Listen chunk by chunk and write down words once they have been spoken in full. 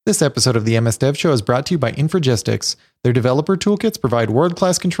This episode of the MS Dev Show is brought to you by Infragistics. Their developer toolkits provide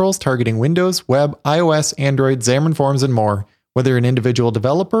world-class controls targeting Windows, web, iOS, Android, Xamarin Forms, and more. Whether you're an individual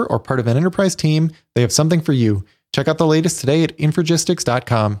developer or part of an enterprise team, they have something for you. Check out the latest today at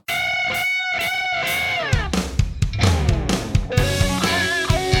Infragistics.com.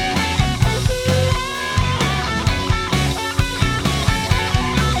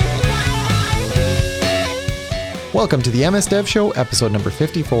 Welcome to the MS Dev Show, episode number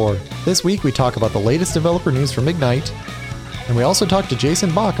 54. This week we talk about the latest developer news from Ignite, and we also talk to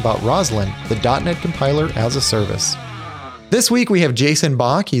Jason Bach about Roslyn, the .NET compiler as a service. This week we have Jason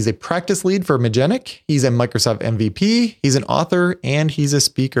Bach. He's a practice lead for Magenic. He's a Microsoft MVP. He's an author, and he's a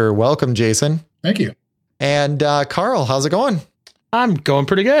speaker. Welcome, Jason. Thank you. And Carl, how's it going? I'm going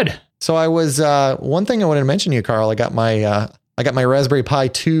pretty good. So I was, one thing I wanted to mention to you, Carl, I got my Raspberry Pi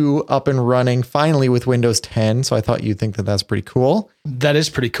 2 up and running finally with Windows 10. So I thought you'd think that that's pretty cool. That is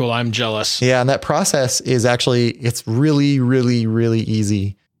pretty cool. I'm jealous. Yeah. And that process is actually, it's really, really, really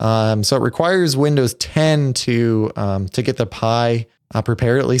easy. So it requires Windows 10 to get the Pi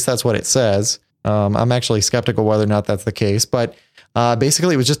prepared. At least that's what it says. I'm actually skeptical whether or not that's the case, but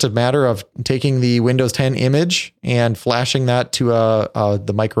basically it was just a matter of taking the Windows 10 image and flashing that to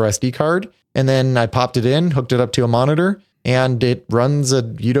the micro SD card. And then I popped it in, hooked it up to a monitor, and it runs a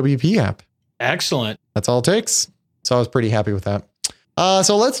UWP app. Excellent. That's all it takes. So I was pretty happy with that.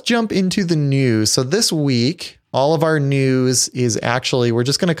 So let's jump into the news. So this week, all of our news is actually, we're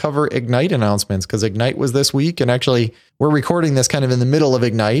just going to cover Ignite announcements because Ignite was this week. And actually, we're recording this kind of in the middle of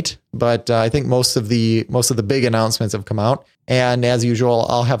Ignite, but I think most of the big announcements have come out. And as usual,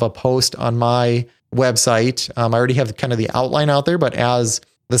 I'll have a post on my website. I already have kind of the outline out there, but as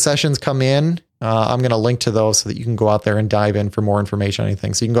the sessions come in, I'm going to link to those so that you can go out there and dive in for more information on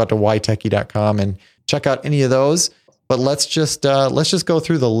anything. So you can go out to ytechie.com and check out any of those. But let's just go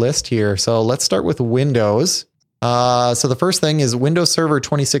through the list here. So let's start with Windows. So the first thing is Windows Server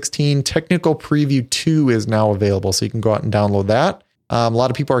 2016 Technical Preview 2 is now available. So you can go out and download that. A lot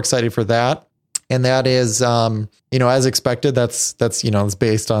of people are excited for that. And that is, as expected, that's it's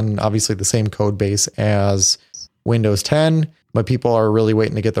based on obviously the same code base as Windows 10, but people are really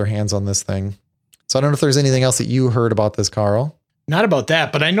waiting to get their hands on this thing. So I don't know if there's anything else that you heard about this, Carl. Not about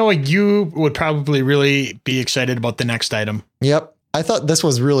that, but I know you would probably really be excited about the next item. Yep. I thought this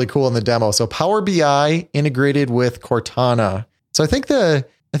was really cool in the demo. So Power BI integrated with Cortana. So I think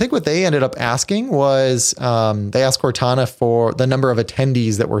what they ended up asking was they asked Cortana for the number of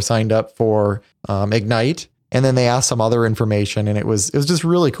attendees that were signed up for Ignite. And then they asked some other information. And it was just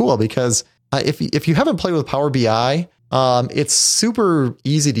really cool because if you haven't played with Power BI, it's super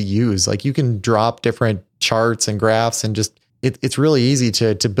easy to use. Like you can drop different charts and graphs and just, it's really easy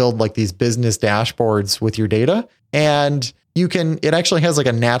to build like these business dashboards with your data. And it actually has like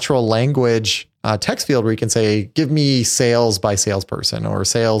a natural language text field where you can say, give me sales by salesperson or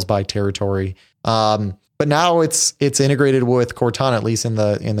sales by territory. But now it's integrated with Cortana, at least in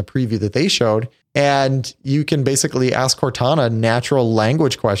the preview that they showed. And you can basically ask Cortana natural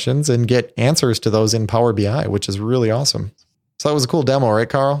language questions and get answers to those in Power BI, which is really awesome. So that was a cool demo, right,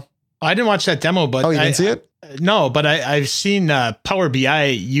 Carl? I didn't watch that demo, but you didn't see it? No, but I've seen Power BI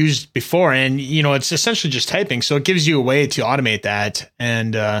used before, and it's essentially just typing, so it gives you a way to automate that.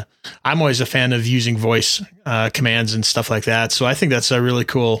 And I'm always a fan of using voice commands and stuff like that. So I think that's a really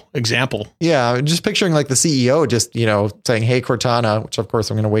cool example. Yeah, just picturing like the CEO just saying, "Hey Cortana," which of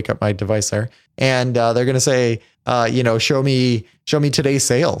course I'm going to wake up my device there, and they're going to say, "Show me today's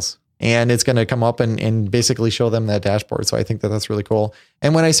sales." And it's going to come up and basically show them that dashboard. So I think that's really cool.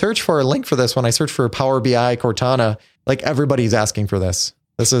 And when I search for a link for this, when I search for Power BI Cortana, like everybody's asking for this.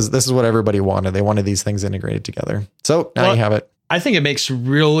 This is what everybody wanted. They wanted these things integrated together. So now you have it. I think it makes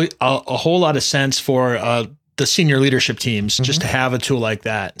really a whole lot of sense for the senior leadership teams just to have a tool like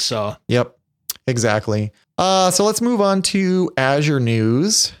that. So yep, exactly. So let's move on to Azure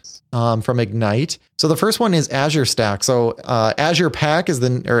news. From Ignite. So the first one is Azure Stack. So Azure Stack is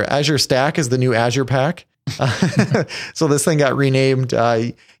the new Azure Pack. So this thing got renamed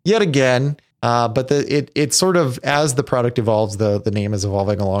yet again. But it sort of, as the product evolves, the name is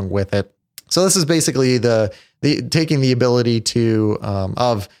evolving along with it. So this is basically the taking the ability to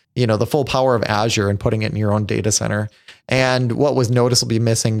the full power of Azure and putting it in your own data center. And what was noticeably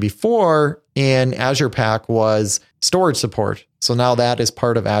missing before in Azure Pack was storage support. So now that is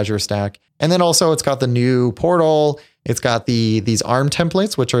part of Azure Stack. And then also it's got the new portal. It's got these ARM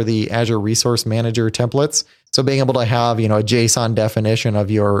templates, which are the Azure Resource Manager templates. So being able to have, a JSON definition of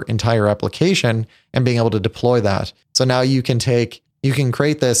your entire application and being able to deploy that. So now you can take you can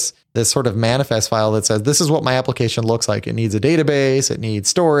create this sort of manifest file that says, this is what my application looks like. It needs a database, it needs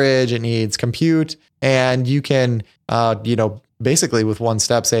storage, it needs compute. And you can, basically with one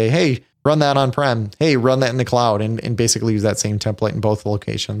step say, hey, run that on-prem. Hey, run that in the cloud, and basically use that same template in both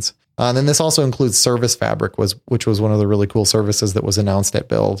locations. And then this also includes Service Fabric, which was one of the really cool services that was announced at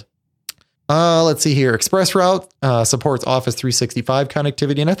Build. Let's see here. ExpressRoute supports Office 365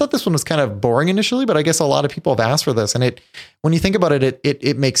 connectivity. And I thought this one was kind of boring initially, but I guess a lot of people have asked for this. And when you think about it,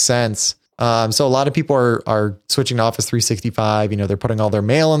 it makes sense. So a lot of people are switching to Office 365. They're putting all their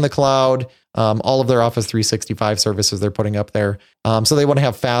mail in the cloud. All of their Office 365 services they're putting up there. So they want to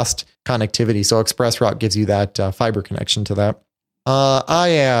have fast connectivity. So ExpressRoute gives you that fiber connection to that.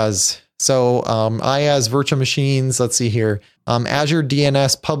 IaaS. So IaaS virtual machines. Let's see here. Azure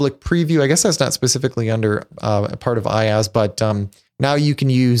DNS public preview. I guess that's not specifically under a part of IaaS, but now you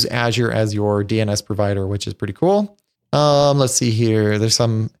can use Azure as your DNS provider, which is pretty cool. Let's see here. There's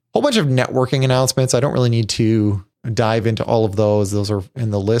whole bunch of networking announcements. I don't really need to dive into all of those. Those are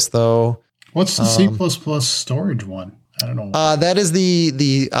in the list, though. What's the C++ storage one? I don't know. That is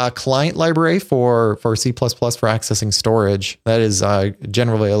the client library for C++ for accessing storage. That is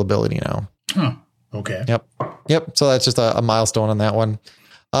general availability now. Huh. Okay. Yep. So that's just a milestone on that one.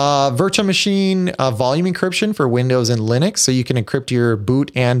 Virtual machine volume encryption for Windows and Linux. So you can encrypt your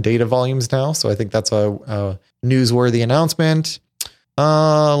boot and data volumes now. So I think that's a newsworthy announcement.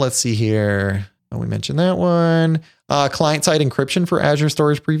 Let's see here. We mentioned that one. Client-side encryption for Azure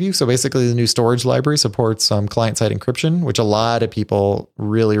Storage Preview. So basically the new storage library supports client-side encryption, which a lot of people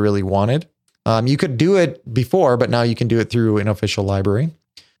really, really wanted. You could do it before, but now you can do it through an official library.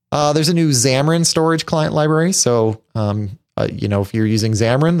 There's a new Xamarin storage client library. So, if you're using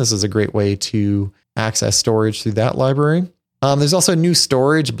Xamarin, this is a great way to access storage through that library. There's also a new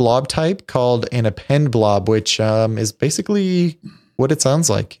storage blob type called an append blob, which is basically what it sounds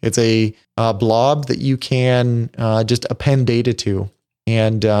like. It's a blob that you can just append data to.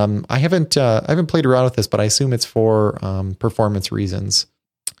 And I haven't played around with this, but I assume it's for performance reasons.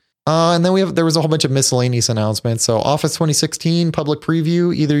 And then there was a whole bunch of miscellaneous announcements. So Office 2016 public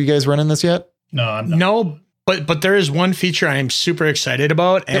preview. Either of you guys running this yet? No, I'm not. No, but there is one feature I'm super excited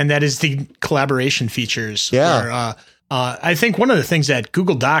about, and that is the collaboration features. Yeah. Where, I think one of the things that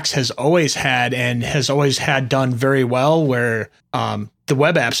Google Docs has always had done very well, where the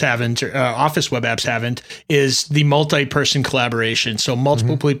web apps haven't, Office web apps haven't, is the multi-person collaboration. So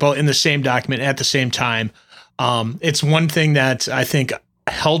multiple people in the same document at the same time. It's one thing that I think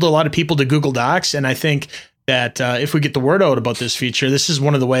held a lot of people to Google Docs, and I think that if we get the word out about this feature, this is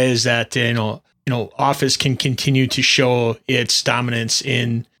one of the ways that Office can continue to show its dominance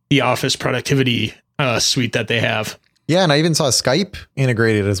in the Office productivity suite that they have. Yeah, and I even saw Skype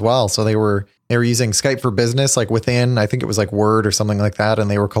integrated as well. So they were using Skype for Business, like within, I think it was like Word or something like that, and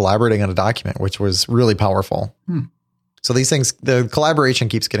they were collaborating on a document, which was really powerful. So these things, the collaboration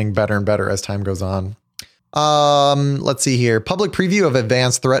keeps getting better and better as time goes on. Let's see here. Public preview of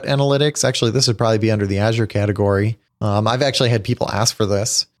advanced threat analytics. Actually, this would probably be under the Azure category. I've actually had people ask for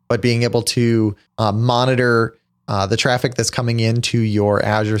this, but being able to monitor the traffic that's coming into your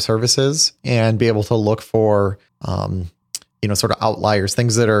Azure services and be able to look for, sort of outliers,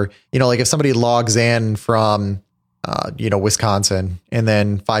 things that are, like if somebody logs in from, Wisconsin, and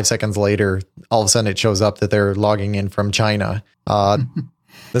then 5 seconds later, all of a sudden it shows up that they're logging in from China.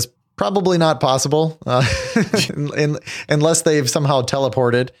 That's probably not possible unless they've somehow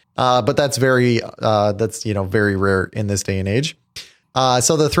teleported. But that's very rare in this day and age.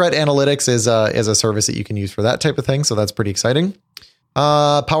 So the threat analytics is a service that you can use for that type of thing. So that's pretty exciting.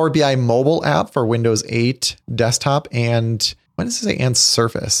 Power BI mobile app for Windows 8 desktop and what does it say? And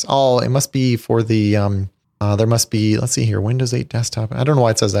Surface. Oh, it must be for the, there must be, let's see here, Windows 8 desktop. I don't know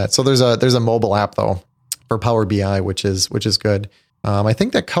why it says that. So there's a mobile app though for Power BI, which is good. I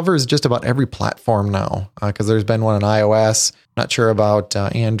think that covers just about every platform now because there's been one on iOS. Not sure about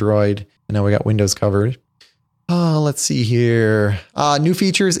Android. And now we got Windows covered. Let's see here. New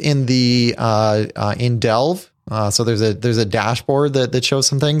features in the in Delve. So there's a dashboard that shows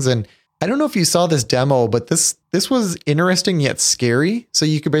some things. And I don't know if you saw this demo, but this was interesting yet scary. So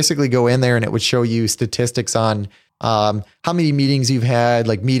you could basically go in there and it would show you statistics on how many meetings you've had,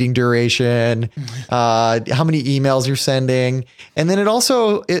 like meeting duration, how many emails you're sending. And then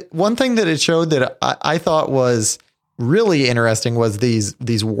one thing that it showed that I thought was really interesting was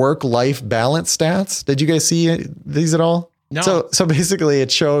these work-life balance stats. Did you guys see these at all? No. So basically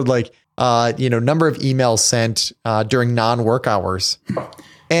it showed like, number of emails sent during non-work hours.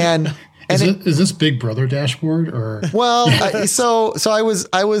 And is this Big Brother dashboard or? Well, so I was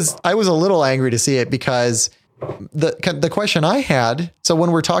a little angry to see it because The question I had, so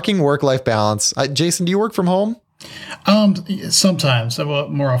when we're talking work-life balance, Jason, do you work from home? Sometimes, well,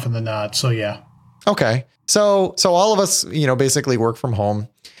 more often than not. So yeah. Okay. So all of us, basically work from home,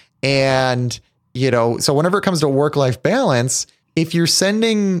 and, so whenever it comes to work-life balance, if you're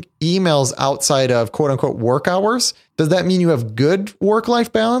sending emails outside of quote unquote work hours, does that mean you have good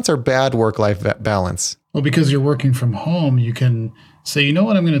work-life balance or bad work-life balance? Well, because you're working from home, you can say, you know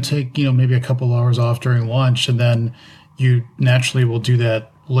what, I'm going to take, maybe a couple hours off during lunch, and then you naturally will do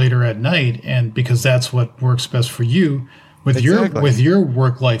that later at night. And because that's what works best for you with your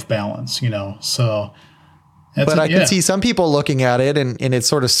work-life balance, so. But I can see some people looking at it and it's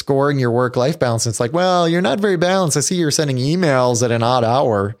sort of scoring your work-life balance. It's like, well, you're not very balanced. I see you're sending emails at an odd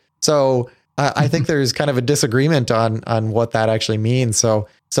hour. So I think there's kind of a disagreement on what that actually means. So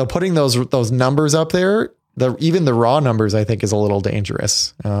putting those numbers up there, even the raw numbers, I think is a little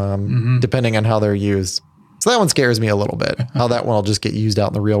dangerous, depending on how they're used. So that one scares me a little bit, how that one will just get used out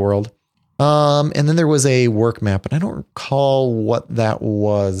in the real world. And then there was a work map, and I don't recall what that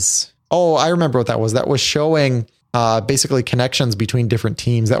was. Oh, I remember what that was. That was showing basically connections between different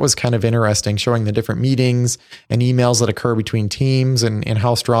teams. That was kind of interesting, showing the different meetings and emails that occur between teams and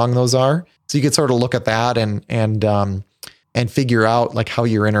how strong those are. So you could sort of look at that and figure out like how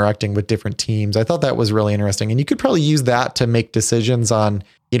you're interacting with different teams. I thought that was really interesting. And you could probably use that to make decisions on,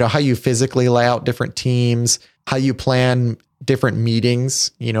 how you physically lay out different teams, how you plan different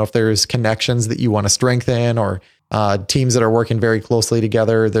meetings, if there's connections that you want to strengthen or teams that are working very closely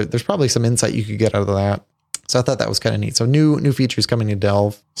together. There's probably some insight you could get out of that. So I thought that was kind of neat. So new features coming to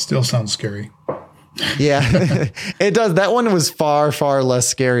Delve. Still sounds scary. Yeah, it does. That one was far, far less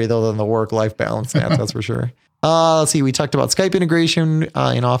scary though than the work-life balance stats, that's for sure. Let's see. We talked about Skype integration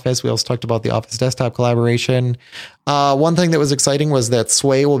in Office. We also talked about the Office desktop collaboration. One thing that was exciting was that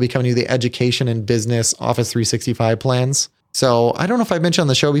Sway will be coming to the education and business Office 365 plans. So I don't know if I mentioned on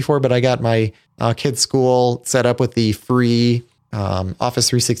the show before, but I got my kids' school set up with the free Office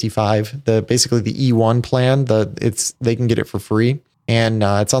 365, basically the E1 plan. They can get it for free, and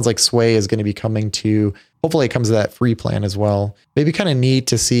it sounds like Sway is going to be coming to. Hopefully, it comes to that free plan as well. Maybe kind of neat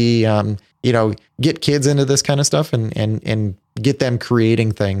to see, get kids into this kind of stuff and get them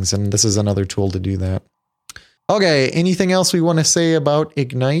creating things. And this is another tool to do that. Okay, anything else we want to say about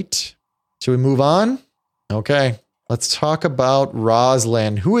Ignite? Should we move on? Okay. Let's talk about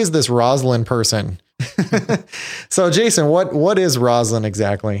Roslyn. Who is this Roslyn person? So, Jason, what is Roslyn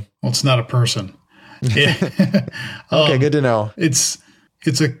exactly? Well, it's not a person. Yeah. Okay, good to know. It's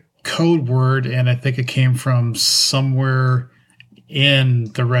a code word, and I think it came from somewhere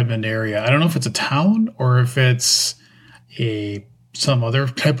in the Redmond area. I don't know if it's a town or if it's some other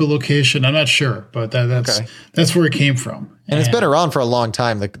type of location. I'm not sure, but that's where it came from. And it's been around for a long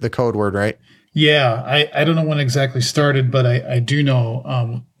time, the code word, right? Yeah, I don't know when it exactly started, but I do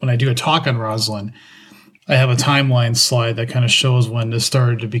know when I do a talk on Roslyn, I have a timeline slide that kind of shows when this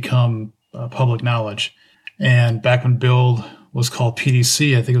started to become public knowledge. And back when Build was called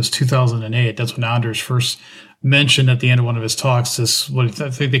PDC, I think it was 2008. That's when Anders first mentioned at the end of one of his talks this, what I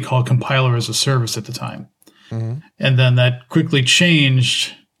think they called compiler as a service at the time. Mm-hmm. And then that quickly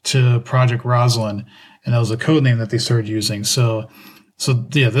changed to Project Roslyn, and that was a code name that they started using. So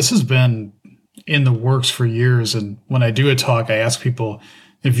yeah, this has been in the works for years. And when I do a talk, I ask people,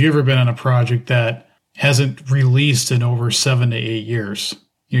 have you ever been on a project that hasn't released in over 7 to 8 years?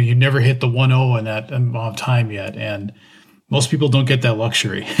 You never hit the 1.0 in that amount of time yet. And most people don't get that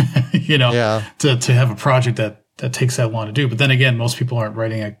luxury, to have a project that takes that long to do. But then again, most people aren't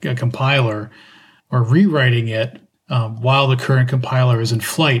writing a compiler or rewriting it while the current compiler is in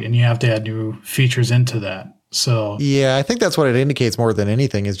flight, and you have to add new features into that. So yeah, I think that's what it indicates more than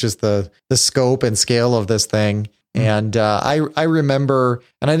anything is just the scope and scale of this thing. And I remember,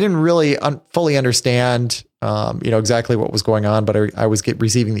 and I didn't really fully understand, exactly what was going on, but I was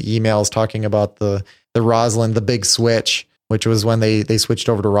receiving the emails talking about the Roslyn, the big switch, which was when they switched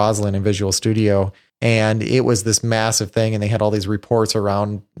over to Roslyn in Visual Studio. And it was this massive thing, and they had all these reports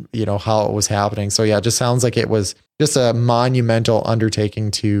around, how it was happening. So yeah, it just sounds like it was just a monumental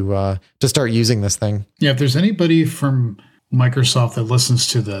undertaking to start using this thing. Yeah, if there's anybody from Microsoft that listens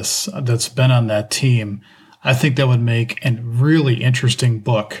to this that's been on that team, I think that would make a really interesting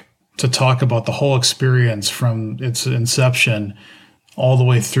book to talk about the whole experience from its inception all the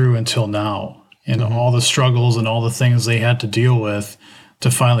way through until now, and all the struggles and all the things they had to deal with to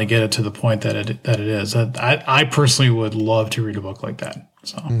finally get it to the point that it is. I personally would love to read a book like that.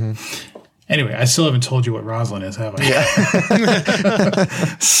 So anyway, I still haven't told you what Roslyn is, have I? Yeah.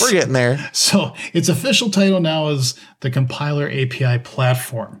 We're getting there. So its official title now is the Compiler API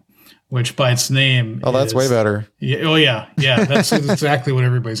Platform, which by its name, that's way better. Yeah. That's exactly what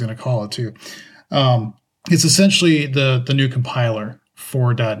everybody's going to call it too. It's essentially the new compiler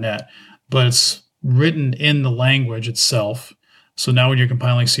for .NET, but it's written in the language itself. So now when you're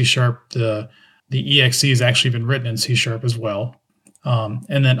compiling C#, the exe has actually been written in C# as well.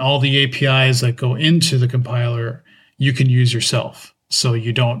 And then all the APIs that go into the compiler, you can use yourself. So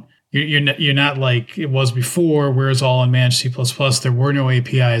you're not like it was before, where it's all in managed C++. There were no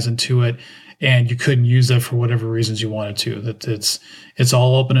APIs into it, and you couldn't use that for whatever reasons you wanted to. That it's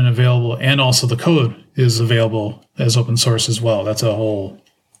all open and available, and also the code is available as open source as well. That's a whole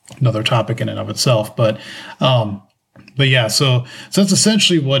another topic in and of itself. But yeah, so that's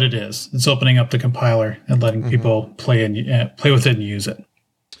essentially what it is. It's opening up the compiler and letting people play with it and use it.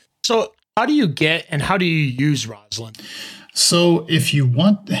 So how do you get and how do you use Roslyn? So if you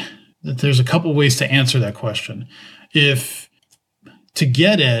want, there's a couple ways to answer that question. If to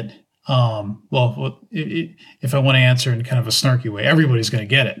get it, if I want to answer in kind of a snarky way, everybody's going to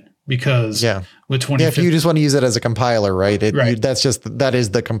get it because with 20. If you just want to use it as a compiler, right? Right. That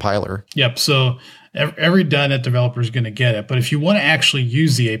is the compiler. Yep. So every .NET developer is going to get it. But if you want to actually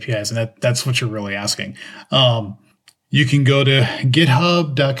use the APIs, and that's what you're really asking, you can go to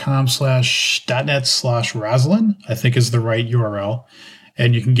github.com/.net/Roslyn, I think is the right URL.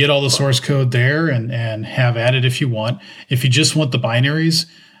 And you can get all the source code there and have at it if you want. If you just want the binaries,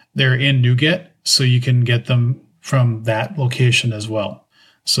 they're in NuGet, so you can get them from that location as well.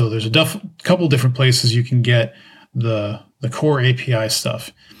 So there's a couple different places you can get the core API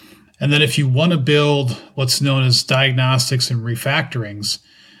stuff. And then if you want to build what's known as diagnostics and refactorings,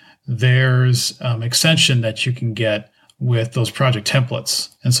 there's extension that you can get with those project templates.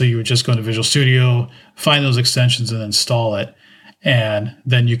 And so you would just go into Visual Studio, find those extensions and install it. And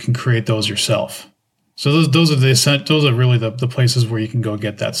then you can create those yourself. So those are really the places where you can go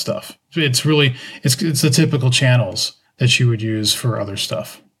get that stuff. It's the typical channels that you would use for other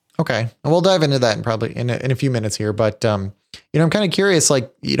stuff. Okay. And we'll dive into that in a few minutes here. But, I'm kind of curious,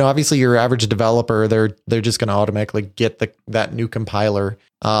 obviously your average developer, they're just going to automatically get that new compiler.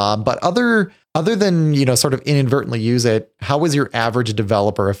 But other than, sort of inadvertently use it, how was your average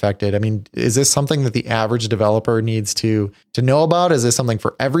developer affected? I mean, is this something that the average developer needs to know about? Is this something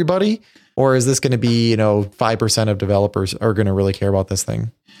for everybody? Or is this going to be, 5% of developers are going to really care about this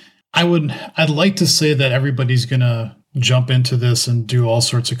thing? I'd like to say that everybody's going to jump into this and do all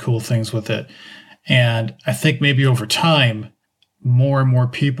sorts of cool things with it. And I think maybe over time, more and more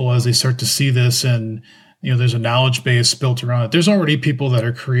people, as they start to see this and, there's a knowledge base built around it. There's already people that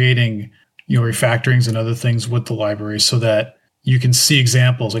are creating, refactorings and other things with the library so that you can see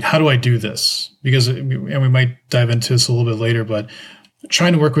examples like, how do I do this? Because, and we might dive into this a little bit later, but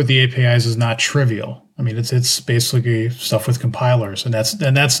trying to work with the APIs is not trivial. I mean, it's basically stuff with compilers, and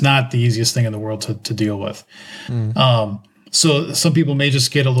that's not the easiest thing in the world to deal with. So some people may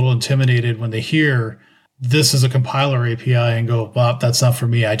just get a little intimidated when they hear this is a compiler API and go, well, that's not for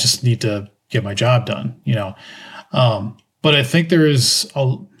me. I just need to get my job done, But I think there's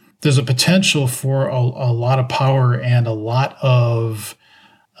a potential for a lot of power and a lot of,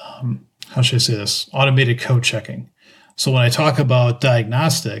 how should I say this, automated code checking. So when I talk about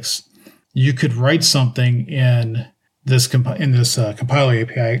diagnostics, you could write something in this compiler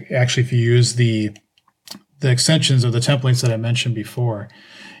API. Actually, if you use the extensions of the templates that I mentioned before,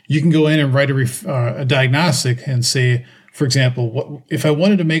 you can go in and write a diagnostic and say, for example, if I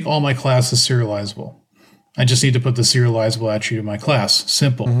wanted to make all my classes serializable, I just need to put the serializable attribute in my class.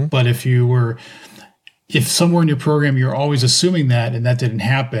 Simple. Mm-hmm. But if somewhere in your program you're always assuming that and that didn't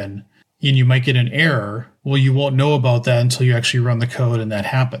happen, and you might get an error, well, you won't know about that until you actually run the code and that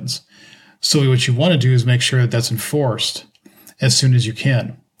happens. So what you want to do is make sure that that's enforced as soon as you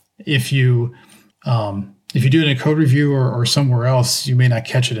can. If you do it in a code review or somewhere else, you may not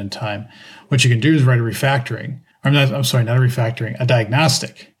catch it in time. What you can do is write a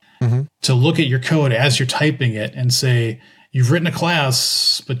diagnostic to look at your code as you're typing it and say, you've written a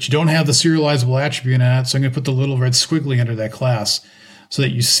class, but you don't have the serializable attribute in it, so I'm going to put the little red squiggly under that class so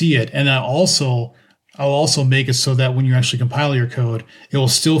that you see it. And I'll also make it so that when you actually compile your code, it will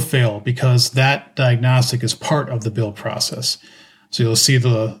still fail because that diagnostic is part of the build process. So you'll see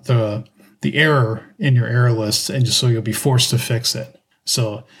the error in your error list, and just so you'll be forced to fix it.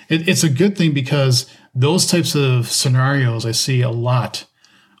 So it's a good thing because those types of scenarios I see a lot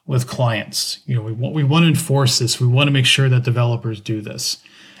with clients. We want to enforce this. We want to make sure that developers do this.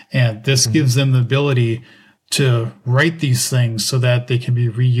 And this gives them the ability to write these things so that they can be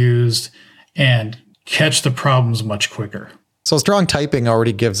reused and catch the problems much quicker. So strong typing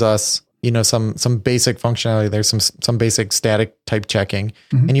already gives us some basic functionality. There's some basic static type checking.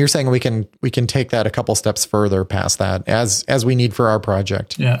 And you're saying we can take that a couple steps further past that as we need for our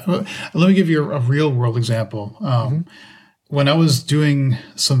project. Yeah. Well, let me give you a real world example. When I was doing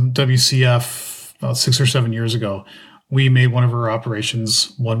some WCF about 6 or 7 years ago, we made one of our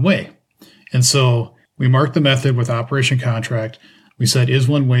operations one way. And so we marked the method with operation contract. We said is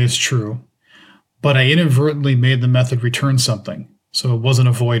one way is true, but I inadvertently made the method return something. So it wasn't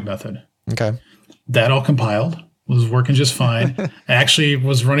a void method. Okay. That all compiled, was working just fine. I actually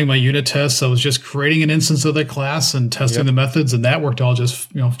was running my unit tests. I was just creating an instance of that class and testing the methods, and that worked all just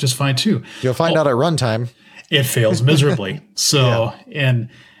fine too. You'll find out at runtime. It fails miserably. So, and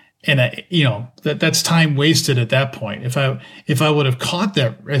that's time wasted at that point. If I would have caught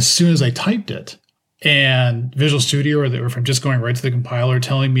that as soon as I typed it, and Visual Studio, or if I'm just going right to the compiler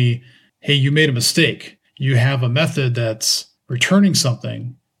telling me, hey, you made a mistake. You have a method that's returning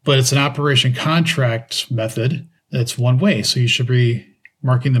something, but it's an operation contract method that's one way. So you should be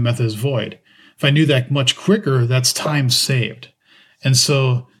marking the method as void. If I knew that much quicker, that's time saved. And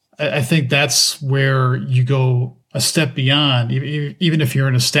so I think that's where you go a step beyond. Even if you're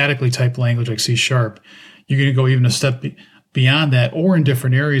in a statically typed language like C#, you're going to go even a step beyond that, or in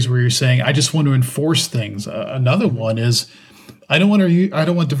different areas where you're saying, I just want to enforce things. Another one is, I don't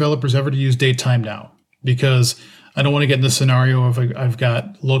want developers ever to use datetime now, because I don't want to get in the scenario of I've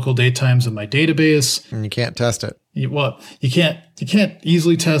got local date times in my database. And you can't test it. You can't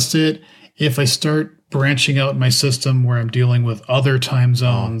easily test it. If I start branching out my system where I'm dealing with other time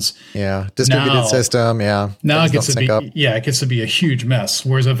zones. Yeah. Distributed system. Yeah. Now it gets to be a huge mess.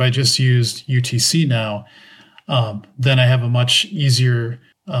 Whereas if I just used UTC now, then I have a much easier,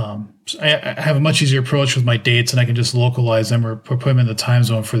 I have a much easier approach with my dates, and I can just localize them or put them in the time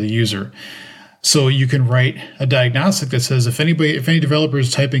zone for the user. So you can write a diagnostic that says, if any developer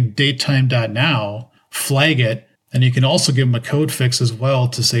is typing datetime.now, flag it. And you can also give them a code fix as well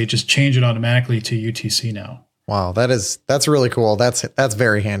to say, just change it automatically to UTC now. Wow. That's really cool. That's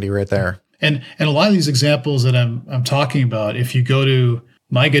very handy right there. And a lot of these examples that I'm talking about, if you go to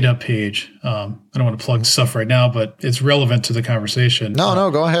my GitHub page, I don't want to plug stuff right now, but it's relevant to the conversation. No,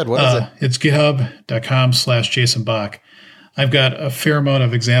 go ahead. What is it? It's github.com/Jason Bach. I've got a fair amount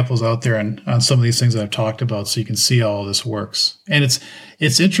of examples out there on some of these things that I've talked about, so you can see how all this works. And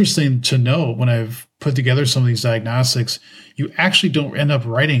it's interesting to know, when I've put together some of these diagnostics, you actually don't end up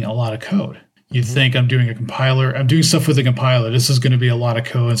writing a lot of code. You'd think I'm doing stuff with a compiler. This is going to be a lot of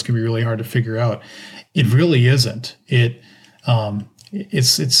code. It's going to be really hard to figure out. It really isn't. It's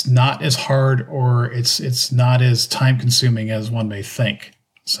not as hard, or it's not as time consuming as one may think.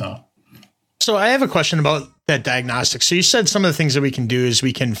 So I have a question about that diagnostic. So you said some of the things that we can do is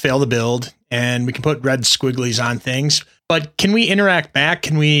we can fail the build and we can put red squigglies on things, but can we interact back?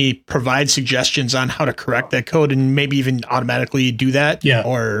 Can we provide suggestions on how to correct that code and maybe even automatically do that?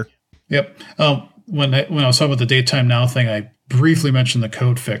 Yeah. Yep. When I was talking about the datetime now thing, I briefly mentioned the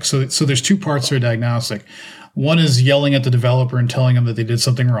code fix. So there's two parts to a diagnostic. One is yelling at the developer and telling them that they did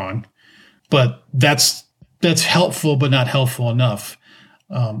something wrong, but that's helpful, but not helpful enough.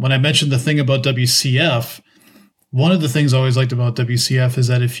 When I mentioned the thing about WCF, one of the things I always liked about WCF is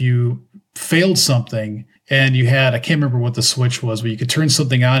that if you failed something and you had, I can't remember what the switch was, but you could turn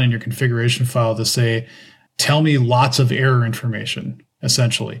something on in your configuration file to say, tell me lots of error information,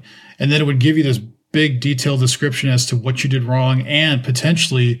 essentially. And then it would give you this big detailed description as to what you did wrong and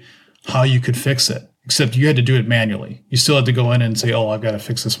potentially how you could fix it, except you had to do it manually. You still had to go in and say, oh, I've got to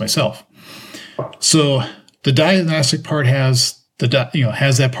fix this myself. So the diagnostic part has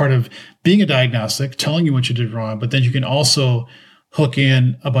that part of being a diagnostic, telling you what you did wrong, but then you can also hook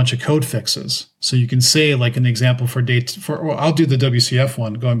in a bunch of code fixes. So you can say, like in the example I'll do the WCF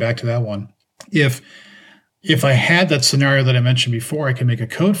one, going back to that one. If I had that scenario that I mentioned before, I can make a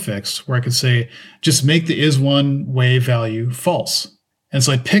code fix where I could say, just make the is one way value false. And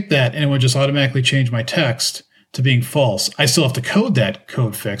so I pick that, and it would just automatically change my text to being false. I still have to code that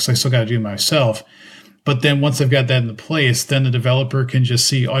code fix. I still got to do it myself. But then once I've got that into place, then the developer can just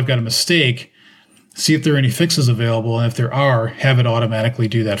see, oh, I've got a mistake, see if there are any fixes available. And if there are, have it automatically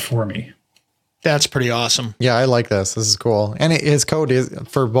do that for me. That's pretty awesome. Yeah, I like this. This is cool. And his code is,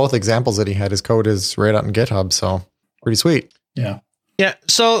 for both examples that he had, his code is right out in GitHub. So pretty sweet. Yeah. Yeah.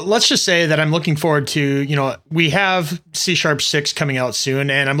 So let's just say that I'm looking forward to, we have C# 6 coming out soon,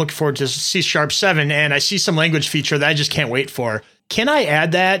 and I'm looking forward to C# 7, and I see some language feature that I just can't wait for. Can I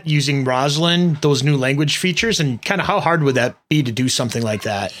add that using Roslyn, those new language features, and kind of how hard would that be to do something like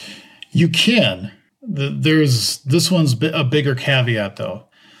that? You can. This one's a bigger caveat, though,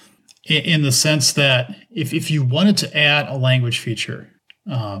 in the sense that if you wanted to add a language feature,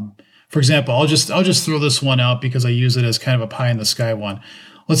 For example, I'll just throw this one out because I use it as kind of a pie in the sky one.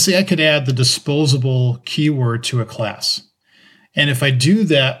 Let's say I could add the disposable keyword to a class. And if I do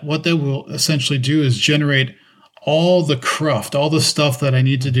that, what that will essentially do is generate all the cruft, all the stuff that I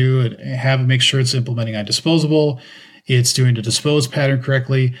need to do and have it make sure it's implementing on disposable. It's doing the dispose pattern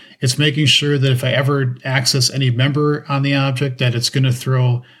correctly. It's making sure that if I ever access any member on the object, that it's going to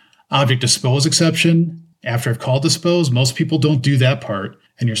throw object dispose exception after I've called dispose. Most people don't do that part,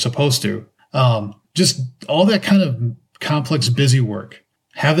 and you're supposed to. Just all that kind of complex, busy work.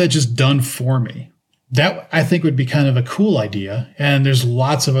 Have that just done for me. That I think would be kind of a cool idea. And there's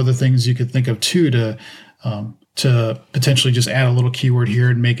lots of other things you could think of too to potentially just add a little keyword here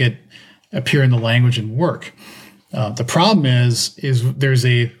and make it appear in the language and work. The problem is there's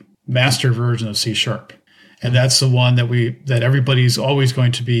a master version of C#, and that's the one that everybody's always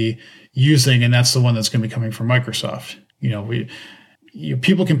going to be using, and that's the one that's going to be coming from Microsoft.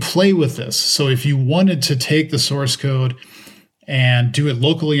 People can play with this. So if you wanted to take the source code and do it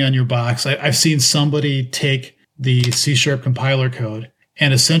locally on your box, I've seen somebody take the C# compiler code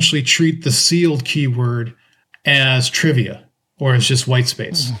and essentially treat the sealed keyword as trivia or as just white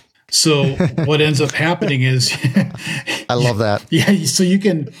space. So what ends up happening is I love that. Yeah. So you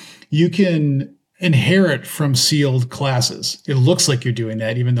can inherit from sealed classes. It looks like you're doing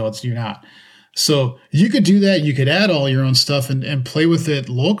that, even though you're not. So you could do that. You could add all your own stuff and play with it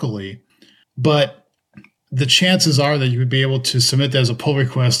locally, but the chances are that you would be able to submit that as a pull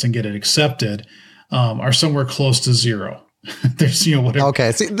request and get it accepted are somewhere close to zero. There's, whatever.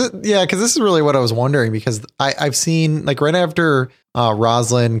 Okay. See, because this is really what I was wondering, because I've seen, like, right after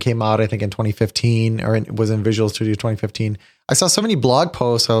Roslyn came out, I think in 2015, or it was in Visual Studio 2015, I saw so many blog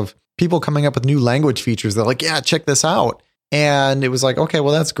posts of people coming up with new language features. They're like, yeah, check this out. And it was like, okay,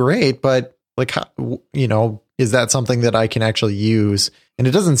 well, that's great. But like, is that something that I can actually use? And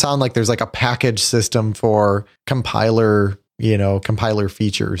it doesn't sound like there's like a package system for compiler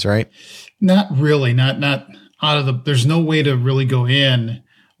features, right? Not really, not out of the, there's no way to really go in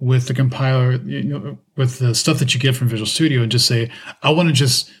with the compiler, with the stuff that you get from Visual Studio and just say, I want to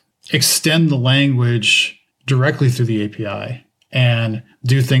just extend the language directly through the API and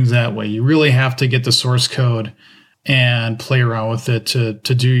do things that way. You really have to get the source code and play around with it to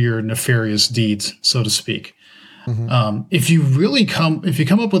do your nefarious deeds, so to speak. Mm-hmm. If you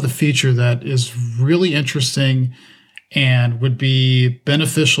come up with a feature that is really interesting and would be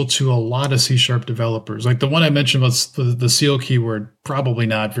beneficial to a lot of C# developers, like the one I mentioned about the seal keyword, probably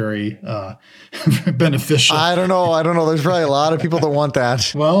not very beneficial. I don't know. There's probably a lot of people that want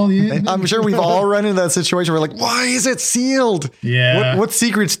that. Well, yeah. I'm sure we've all run into that situation where like, why is it sealed? Yeah. What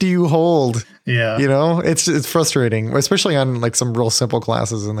secrets do you hold? Yeah. It's frustrating, especially on like some real simple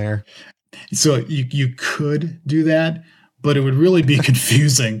classes in there. So you could do that, but it would really be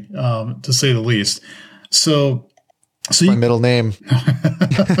confusing, to say the least. So my middle name.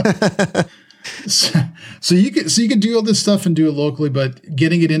 so you could do all this stuff and do it locally, but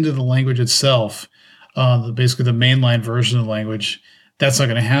getting it into the language itself, basically the mainline version of the language, that's not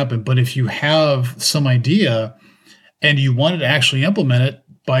going to happen. But if you have some idea and you wanted to actually implement it,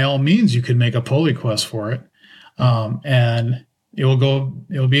 by all means, you could make a pull request for it, and it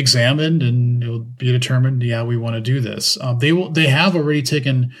will be examined and it will be determined. Yeah, we want to do this. They have already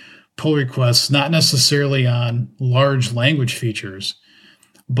taken pull requests, not necessarily on large language features,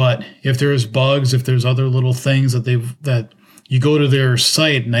 but if there's bugs, if there's other little things that you go to their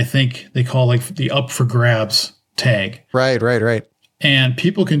site, and I think they call like the up for grabs tag. Right. And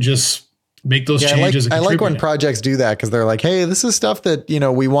people can just make those changes. I like when projects do that, because they're like, hey, this is stuff that,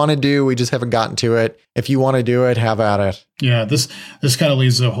 we want to do. We just haven't gotten to it. If you want to do it, have at it. Yeah, this kind of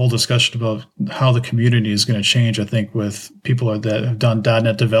leads to a whole discussion about how the community is going to change, I think, with people that have done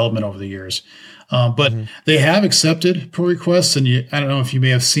 .NET development over the years. But they have accepted pull requests, and I don't know if you may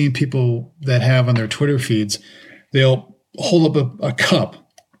have seen people that have on their Twitter feeds, they'll hold up a cup,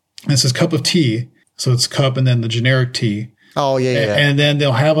 and it says cup of tea. So it's cup and then the generic tea. Oh, yeah. And then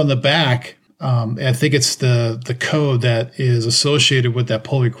they'll have on the back, I think it's the code that is associated with that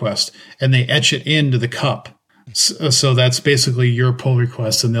pull request, and they etch it into the cup. So that's basically your pull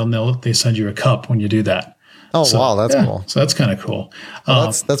request, and they'll know they send you a cup when you do that. Oh, wow, that's cool. So that's kind of cool. Well,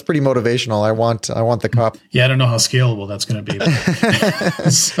 that's pretty motivational. I want the cup. Yeah, I don't know how scalable that's going to be.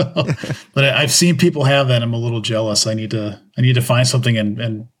 But I've seen people have that. I'm a little jealous. I need to find something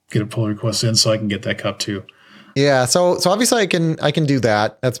and get a pull request in so I can get that cup too. Yeah. So obviously I can do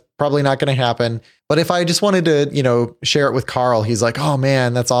that. That's probably not going to happen. But if I just wanted to, share it with Carl, he's like, oh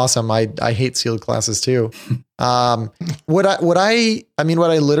man, that's awesome. I hate sealed classes too. Would I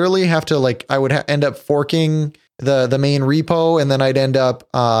literally have to I would end up forking the main repo, and then I'd end up,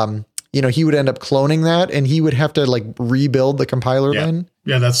 he would end up cloning that, and he would have to like rebuild the compiler then.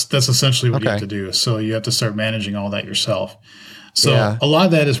 Yeah, that's essentially what you have to do. So you have to start managing all that yourself. So a lot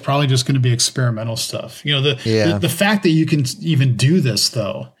of that is probably just going to be experimental stuff. The fact that you can even do this,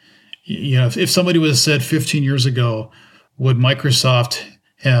 though, if somebody would have said 15 years ago, would Microsoft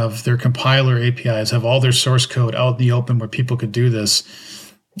have their compiler APIs, have all their source code out in the open where people could do this,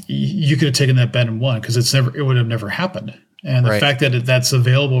 you could have taken that bet and won, because it would have never happened. And the fact that that's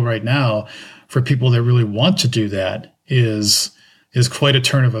available right now for people that really want to do that is quite a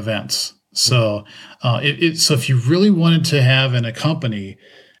turn of events. So, so if you really wanted to have in a company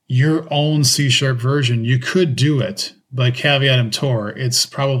your own C# version, you could do it, but caveat emptor, it's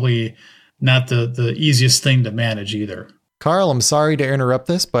probably not the easiest thing to manage either. Carl, I'm sorry to interrupt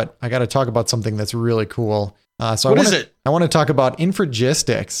this, but I got to talk about something that's really cool. I want to talk about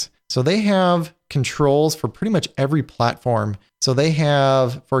Infragistics. So they have controls for pretty much every platform. So they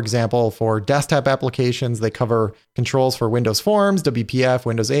have, for example, for desktop applications, they cover controls for Windows Forms, WPF,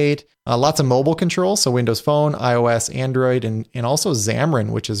 Windows 8, lots of mobile controls. So Windows Phone, iOS, Android, and also Xamarin,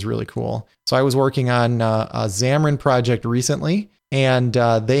 which is really cool. So I was working on a Xamarin project recently, and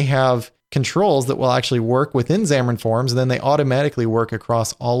they have controls that will actually work within Xamarin Forms, and then they automatically work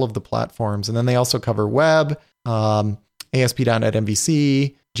across all of the platforms. And then they also cover web, ASP.NET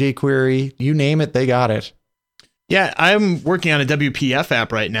MVC, jQuery, you name it, they got it. Yeah, I'm working on a WPF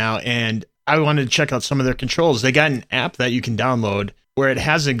app right now, and I wanted to check out some of their controls. They got an app that you can download where it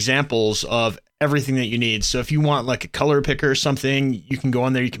has examples of everything that you need. So if you want like a color picker or something, you can go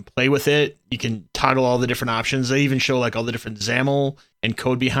on there, you can play with it, you can toggle all the different options. They even show like all the different XAML and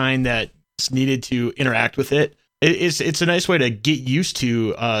code behind that's needed to interact with it. It's a nice way to get used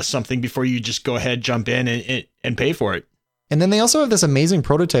to something before you just go ahead, jump in and pay for it. And then they also have this amazing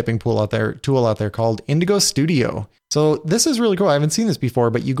prototyping tool out there called Indigo Studio. So this is really cool. I haven't seen this before,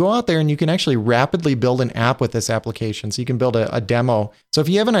 but you go out there and you can actually rapidly build an app with this application. So you can build a demo. So if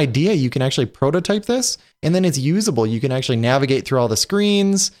you have an idea, you can actually prototype this, and then it's usable. You can actually navigate through all the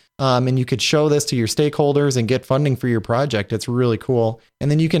screens, and you could show this to your stakeholders and get funding for your project. It's really cool.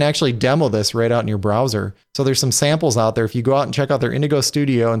 And then you can actually demo this right out in your browser. So there's some samples out there. If you go out and check out their Indigo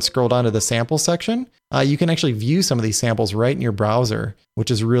Studio and scroll down to the sample section, you can actually view some of these samples right in your browser,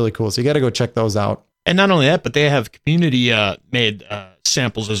 which is really cool. So you got to go check those out. And not only that, but they have community made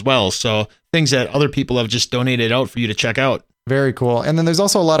samples as well. So things that other people have just donated out for you to check out. Very cool. And then there's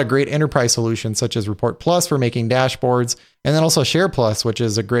also a lot of great enterprise solutions such as Report Plus for making dashboards, and then also Share Plus, which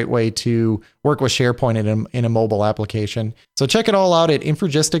is a great way to work with SharePoint in a mobile application. So check it all out at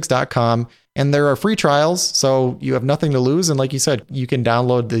infragistics.com. And there are free trials, so you have nothing to lose. And like you said, you can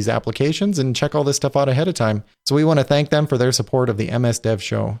download these applications and check all this stuff out ahead of time. So we want to thank them for their support of the MS Dev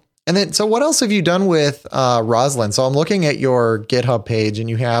Show. And then, so what else have you done with Roslyn? So I'm looking at your GitHub page, and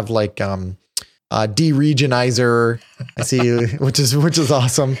you have like deregionizer, I see, which is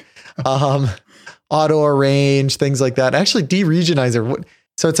awesome. Auto arrange, things like that. Actually, deregionizer.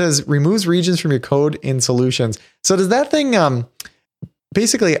 So it says removes regions from your code in solutions. So does that thing?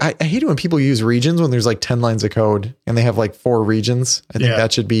 Basically, I hate it when people use regions when there's like 10 lines of code and they have like 4 regions. I think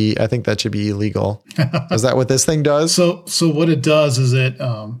that should be illegal. Is that what this thing does? So what it does is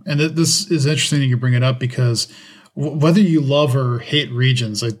and this is interesting that you bring it up, because whether you love or hate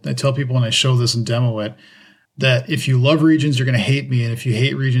regions, I tell people when I show this and demo it, that if you love regions, you're going to hate me. And if you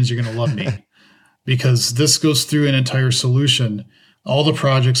hate regions, you're going to love me, because this goes through an entire solution, all the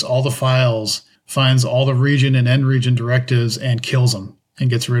projects, all the files, finds all the region and end region directives and kills them and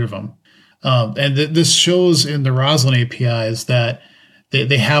gets rid of them. This shows in the Roslyn APIs that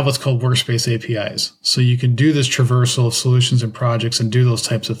they have what's called workspace APIs. So you can do this traversal of solutions and projects and do those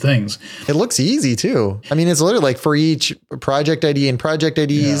types of things. It looks easy too. I mean, it's literally like for each project ID and project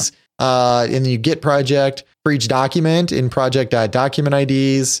IDs, and you get project for each document in project document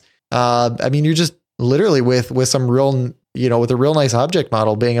IDs. I mean, you're just literally with some real, with a real nice object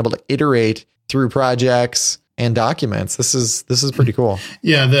model, being able to iterate through projects and documents. This is pretty cool.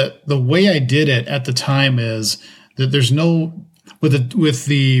 Yeah. The way I did it at the time is that there's no, with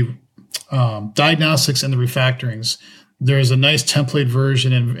the diagnostics and the refactorings, there's a nice template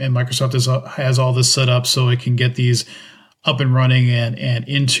version, and Microsoft has all this set up so it can get these up and running and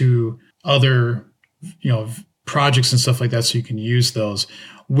into other, projects and stuff like that, so you can use those.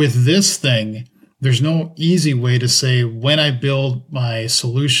 With this thing, there's no easy way to say, when I build my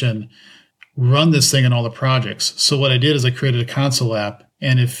solution, run this thing in all the projects. So what I did is I created a console app,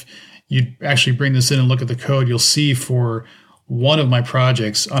 and if you actually bring this in and look at the code, you'll see for one of my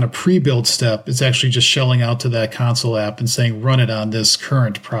projects on a pre-build step, it's actually just shelling out to that console app and saying, run it on this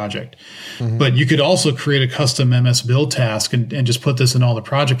current project. Mm-hmm. But you could also create a custom MS build task and just put this in all the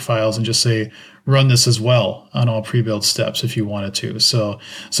project files and just say, run this as well on all pre-build steps if you wanted to. So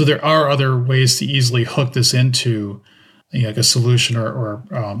there are other ways to easily hook this into like a solution or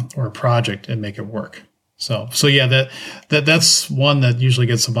a project and make it work. So yeah, that's one that usually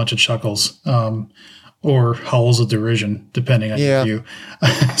gets a bunch of chuckles. Or howls of derision, depending on your view.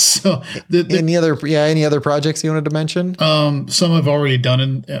 So, any other projects you wanted to mention? Some I've already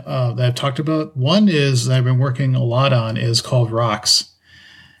done that I've talked about. One is that I've been working a lot on is called Rocks,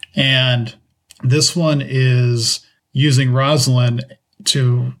 and this one is using Roslyn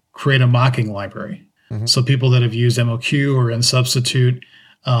to create a mocking library. Mm-hmm. So people that have used MOQ or NSubstitute,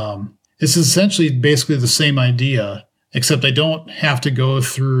 it's essentially basically the same idea. Except I don't have to go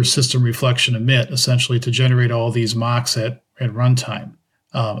through System Reflection Emit, essentially, to generate all these mocks at runtime.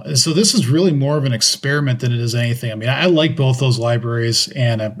 So this is really more of an experiment than it is anything. I mean, I like both those libraries,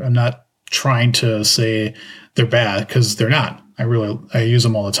 and I'm not trying to say they're bad, because they're not. I use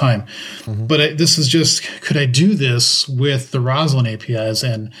them all the time. Mm-hmm. But this is just, could I do this with the Roslyn APIs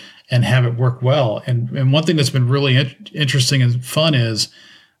and have it work well? And one thing that's been really interesting and fun is,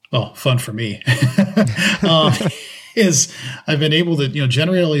 well, fun for me, is I've been able to,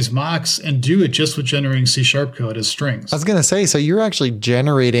 generate all these mocks and do it just with generating C# code as strings. I was going to say, so you're actually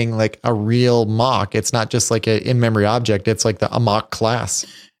generating like a real mock. It's not just like an in-memory object. It's like a mock class.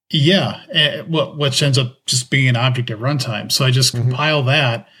 Yeah. Which ends up just being an object at runtime. So I just compile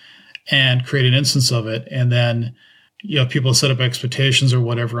that and create an instance of it. And then, people set up expectations or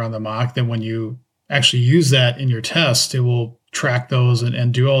whatever on the mock. Then when you actually use that in your test, it will track those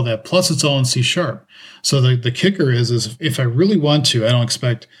and do all that. Plus it's all in C#. So the kicker is if I really want to, I don't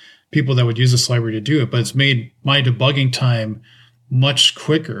expect people that would use this library to do it, but it's made my debugging time much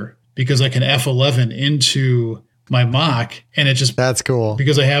quicker because I can F11 into my mock, and it just, that's cool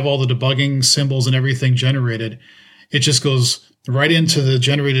because I have all the debugging symbols and everything generated. It just goes right into the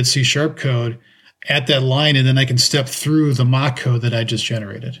generated C# code at that line. And then I can step through the mock code that I just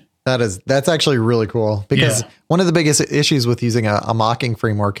generated. That's actually really cool, because one of the biggest issues with using a mocking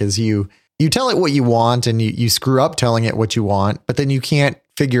framework is you tell it what you want and you screw up telling it what you want, but then you can't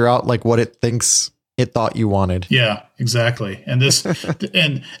figure out like what it thinks it thought you wanted. Yeah, exactly. And this,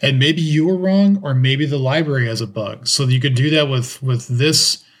 and maybe you were wrong, or maybe the library has a bug. So you could do that with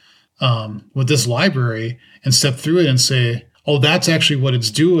this library and step through it and say, oh, that's actually what it's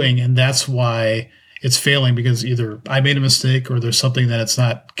doing. And that's why it's failing, because either I made a mistake or there's something that it's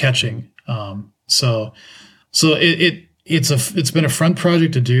not catching. So it's been a fun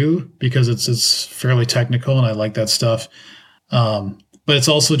project to do because it's fairly technical and I like that stuff. But it's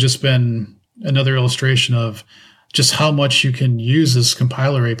also just been another illustration of just how much you can use this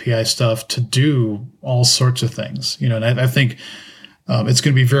compiler API stuff to do all sorts of things. And I think it's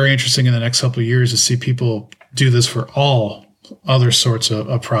going to be very interesting in the next couple of years to see people do this for all other sorts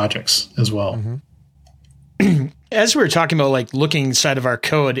of projects as well. Mm-hmm. As we were talking about like looking inside of our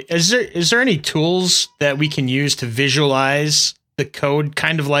code, is there any tools that we can use to visualize the code,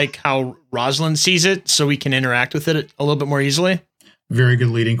 kind of like how Roslyn sees it, so we can interact with it a little bit more easily? Very good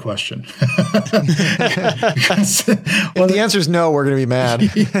leading question. Because, if the answer is no, we're going to be mad.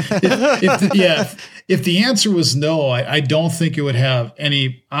 If the answer was no, I don't think it would have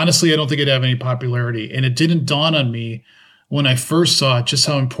any, honestly, I don't think it'd have any popularity. And it didn't dawn on me when I first saw it, just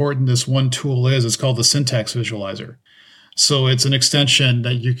how important this one tool is. It's called the Syntax Visualizer. So it's an extension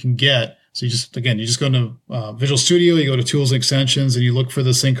that you can get. So you just go into Visual Studio, you go to Tools and Extensions, and you look for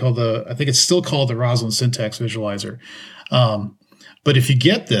this thing called I think it's still called the Roslyn Syntax Visualizer. But if you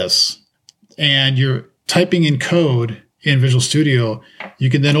get this and you're typing in code in Visual Studio, you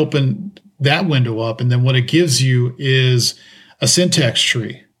can then open that window up. And then what it gives you is a syntax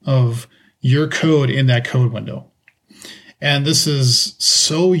tree of your code in that code window. And this is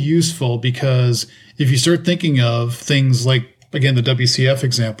so useful because if you start thinking of things like, again, the WCF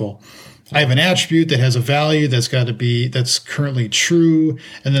example, I have an attribute that has a value that's currently true.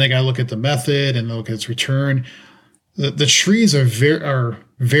 And then I got to look at the method and look at its return. The trees are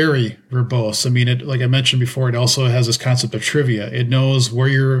very verbose. I mean, like I mentioned before, it also has this concept of trivia. It knows where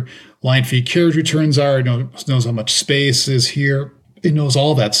your line feed carriage returns are. It knows how much space is here. It knows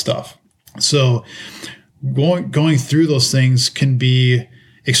all that stuff. So going through those things can be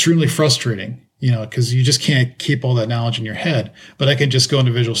extremely frustrating, because you just can't keep all that knowledge in your head. But I can just go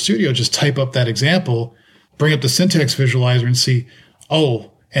into Visual Studio, just type up that example, bring up the syntax visualizer and see,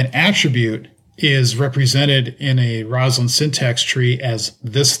 oh, an attribute is represented in a Roslyn syntax tree as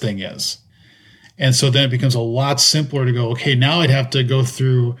this thing is. And so then it becomes a lot simpler to go, okay, now I'd have to go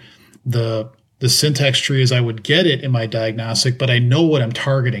through the syntax tree as I would get it in my diagnostic, but I know what I'm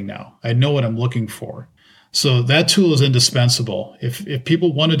targeting now. I know what I'm looking for. So that tool is indispensable. If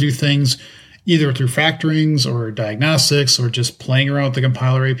people want to do things either through factorings or diagnostics or just playing around with the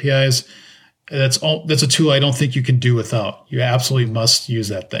compiler APIs, that's a tool I don't think you can do without. You absolutely must use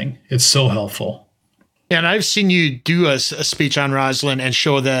that thing. It's so helpful. Yeah, and I've seen you do a speech on Roslyn and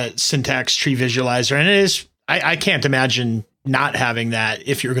show the syntax tree visualizer, and it is, I can't imagine not having that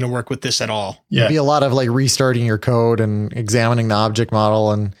if you're going to work with this at all. Yeah. It'd be a lot of like restarting your code and examining the object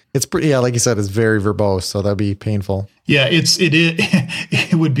model. And it's pretty, yeah, like you said, it's very verbose. So that'd be painful. Yeah,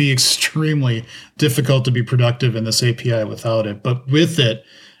 it would be extremely difficult to be productive in this API without it. But with it,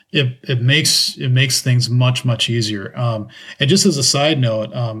 it makes things much, much easier. And just as a side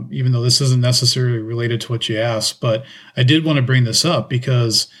note, even though this isn't necessarily related to what you asked, but I did want to bring this up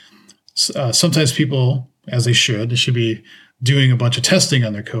because sometimes people, as they should be doing a bunch of testing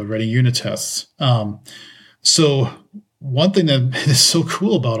on their code, writing unit tests. So one thing that is so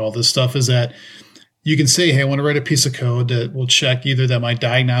cool about all this stuff is that you can say, hey, I want to write a piece of code that will check either that my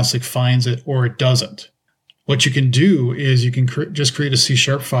diagnostic finds it or it doesn't. What you can do is you can just create a C#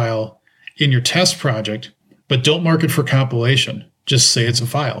 file in your test project, but don't mark it for compilation. Just say it's a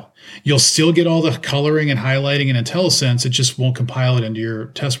file. You'll still get all the coloring and highlighting and IntelliSense. It just won't compile it into your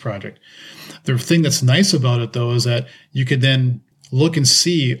test project. The thing that's nice about it, though, is that you could then look and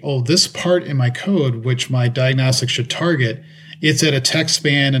see, oh, this part in my code, which my diagnostic should target, it's at a text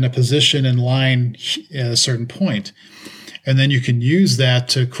span and a position in line at a certain point. And then you can use that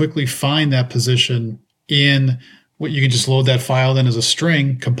to quickly find that position in what you can just load that file then as a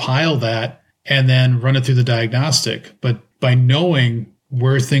string, compile that, and then run it through the diagnostic. But by knowing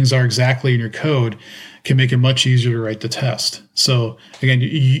where things are exactly in your code can make it much easier to write the test. So again,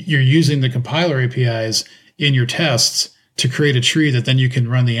 you're using the compiler APIs in your tests to create a tree that then you can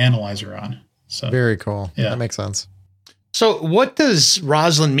run the analyzer on. So very cool. Yeah, that makes sense. So what does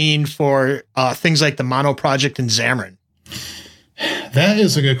Roslyn mean for things like the Mono project and Xamarin? That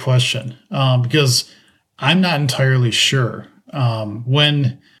is a good question because I'm not entirely sure.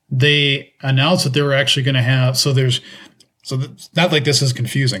 When they announced that they were actually going to have, not like this is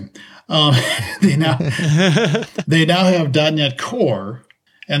confusing. They now have .NET Core,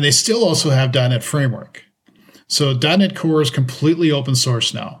 and they still also have .NET Framework. So .NET Core is completely open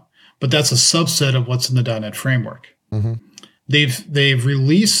source now, but that's a subset of what's in the .NET Framework. Mm-hmm. They've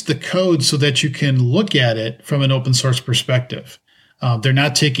released the code so that you can look at it from an open source perspective. They're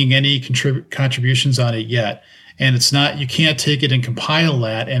not taking any contributions on it yet, and you can't take it and compile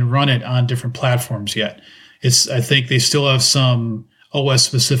that and run it on different platforms yet. I think they still have some OS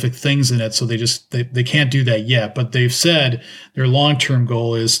specific things in it, so they can't do that yet. But they've said their long-term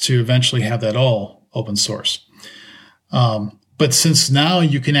goal is to eventually have that all open source. But since now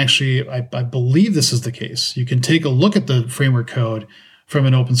you can actually, I believe this is the case, you can take a look at the framework code from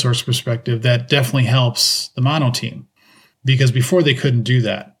an open source perspective. That definitely helps the Mono team, because before they couldn't do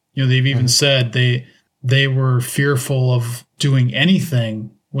that. They've even said they were fearful of doing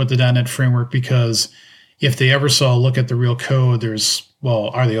anything with the .NET Framework because if they ever saw a look at the real code,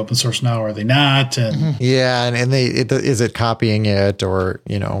 are they open source now? Or are they not? And yeah. And is it copying it or,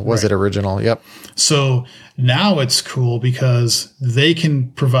 was it original? Yep. So now it's cool because they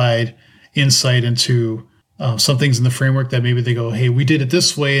can provide insight into some things in the framework that maybe they go, hey, we did it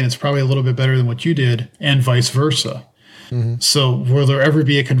this way and it's probably a little bit better than what you did, and vice versa. Mm-hmm. So will there ever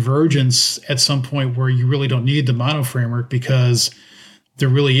be a convergence at some point where you really don't need the Mono framework because there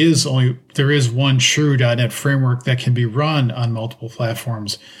is one true .NET framework that can be run on multiple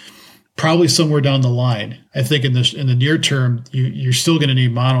platforms? Probably somewhere down the line. I think in the near term, you're still going to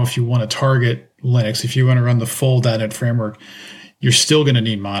need Mono if you want to target Linux. If you want to run the full .NET framework, you're still going to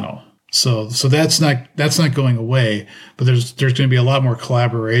need Mono. So that's not going away. But there's going to be a lot more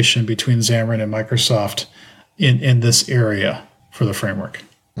collaboration between Xamarin and Microsoft in this area for the framework.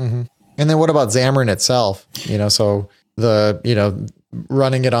 Mm-hmm. And then what about Xamarin itself? So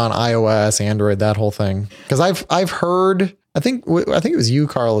running it on iOS, Android, that whole thing. Because I've heard, I think it was you,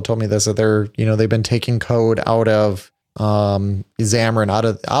 Carl, who told me this, that they've been taking code out of Xamarin,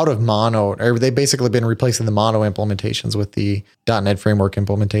 out of Mono, or they've basically been replacing the Mono implementations with the .NET Framework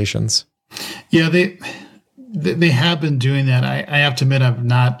implementations. Yeah, they have been doing that. I have to admit, I've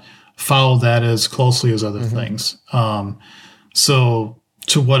not followed that as closely as other things. So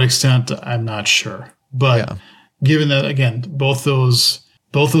to what extent, I'm not sure. But given that, again, both those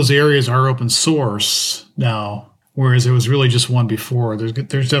areas are open source now, whereas it was really just one before, there's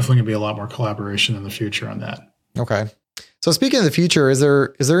definitely going to be a lot more collaboration in the future on that. Okay. So speaking of the future, is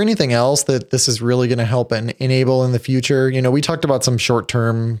there anything else that this is really going to help and enable in the future? You know, we talked about some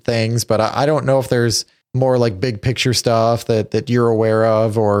short-term things, but I don't know if there's more like big picture stuff that you're aware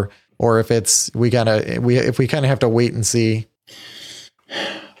of, or if if we kind of have to wait and see.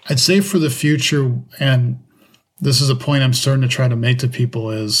 I'd say for the future, and this is a point I'm starting to try to make to people,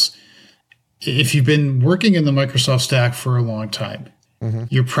 is if you've been working in the Microsoft stack for a long time,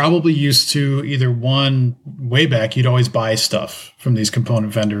 you're probably used to either one, way back, you'd always buy stuff from these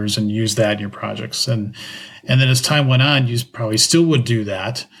component vendors and use that in your projects. And then as time went on, you probably still would do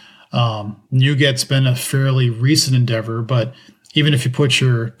that. NuGet's been a fairly recent endeavor, but even if you put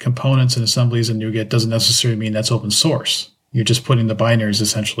your components and assemblies in NuGet, doesn't necessarily mean that's open source. You're just putting the binaries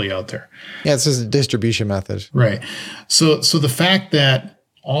essentially out there. Yeah, it's just a distribution method. Right. So the fact that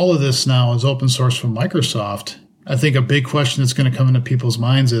all of this now is open source from Microsoft, I think a big question that's going to come into people's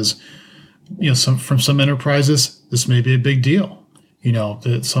minds is, from some enterprises, this may be a big deal.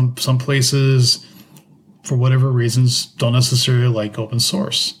 That some places, for whatever reasons, don't necessarily like open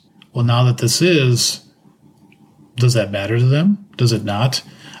source. Well, now that this is, does that matter to them? Does it not?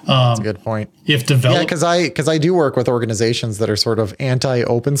 That's a good point. Yeah, because I do work with organizations that are sort of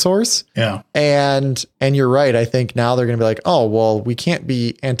anti-open source. Yeah. And you're right. I think now they're going to be like, oh, well, we can't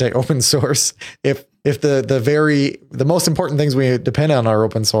be anti-open source if the most important things we depend on are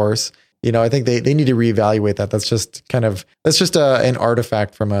open source. I think they need to reevaluate that. That's just an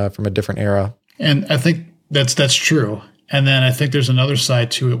artifact from a different era. And I think that's true. And then I think there's another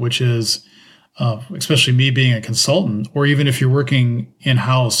side to it, which is, especially me being a consultant, or even if you're working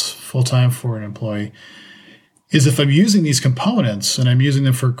in-house full-time for an employee, is if I'm using these components and I'm using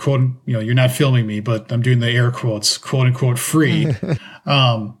them for quote, you're not filming me, but I'm doing the air quotes, quote unquote free.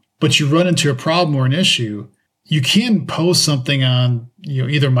 But you run into a problem or an issue, you can post something on,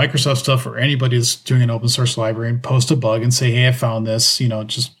 either Microsoft stuff or anybody that's doing an open source library and post a bug and say, hey, I found this,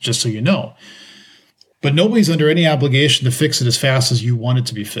 just so you know. But nobody's under any obligation to fix it as fast as you want it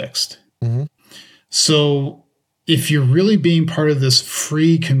to be fixed. Mm-hmm. So if you're really being part of this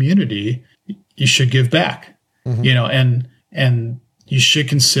free community, you should give back, and you should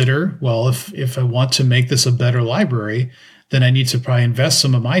consider, well, if I want to make this a better library, then I need to probably invest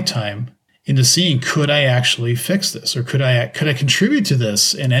some of my time into seeing, could I actually fix this, or could I contribute to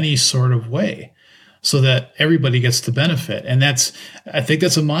this in any sort of way so that everybody gets the benefit? And I think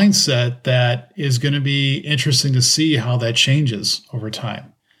that's a mindset that is going to be interesting to see how that changes over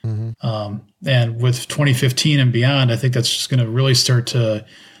time. Mm-hmm. And with 2015 and beyond, I think that's just going to really start to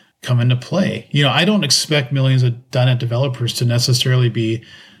come into play. I don't expect millions of .NET developers to necessarily be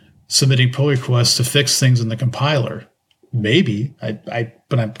submitting pull requests to fix things in the compiler. Maybe,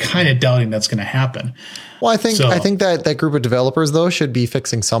 but I'm kind of doubting that's going to happen. Well, I think that group of developers though should be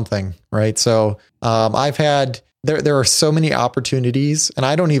fixing something, right? So I've had there are so many opportunities, and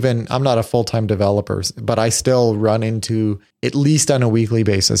I'm not a full-time developer, but I still run into, at least on a weekly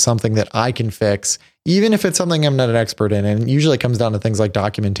basis, something that I can fix, even if it's something I'm not an expert in. And it usually comes down to things like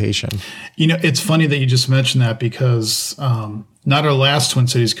documentation. It's funny that you just mentioned that, because not our last Twin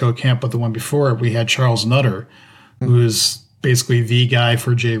Cities Code Camp, but the one before, we had Charles Nutter, who is basically the guy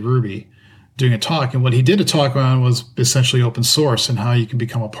for JRuby, doing a talk. And what he did a talk on was essentially open source and how you can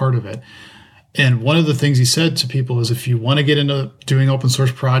become a part of it. And one of the things he said to people is, if you want to get into doing open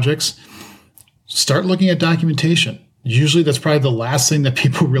source projects, start looking at documentation. Usually that's probably the last thing that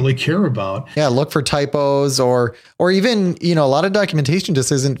people really care about. Yeah, look for typos or even, a lot of documentation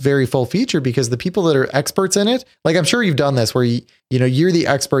just isn't very full featured, because the people that are experts in it, like I'm sure you've done this where you're the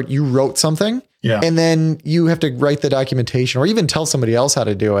expert, you wrote something. Yeah. And then you have to write the documentation or even tell somebody else how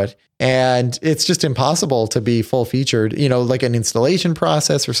to do it. And it's just impossible to be full featured, like an installation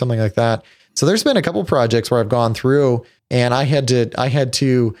process or something like that. So there's been a couple projects where I've gone through and I had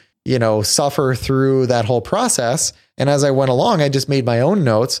to, suffer through that whole process. And as I went along, I just made my own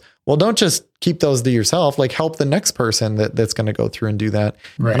notes. Well, don't just keep those to yourself, like help the next person that's going to go through and do that.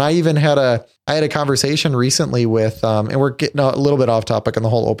 Right. And I even had a conversation recently with, and we're getting a little bit off topic on the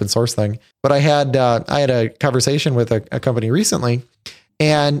whole open source thing, but I had a conversation with a company recently,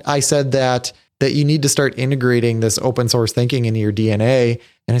 and I said that you need to start integrating this open source thinking into your DNA.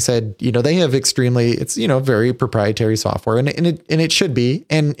 And I said, they have it's, very proprietary software, and it should be,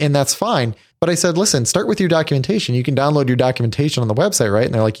 and that's fine. But I said, listen, start with your documentation. You can download your documentation on the website, right?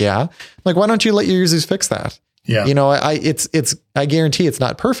 And they're like, yeah. I'm like, why don't you let your users fix that? Yeah. I guarantee it's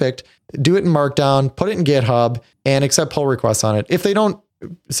not perfect. Do it in Markdown, put it in GitHub, and accept pull requests on it. If they don't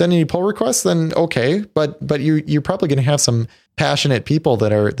send any pull requests, then okay. But you're probably going to have some passionate people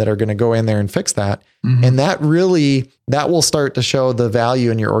that are going to go in there and fix that. Mm-hmm. And that will start to show the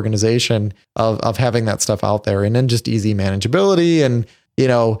value in your organization of having that stuff out there, and then just easy manageability. And,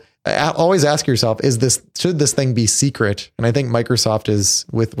 always ask yourself, should this thing be secret? And I think Microsoft is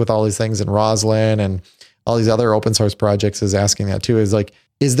with all these things, and Roslyn and all these other open source projects is asking that too, is like,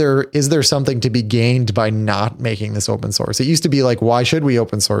 is there something to be gained by not making this open source? It used to be like, why should we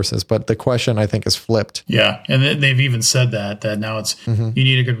open source this? But the question, I think, is flipped. Yeah. And they've even said that now it's, you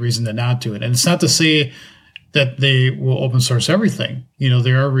need a good reason to not do it. And it's not to say that they will open source everything.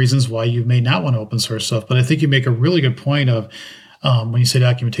 There are reasons why you may not want to open source stuff, but I think you make a really good point of, when you say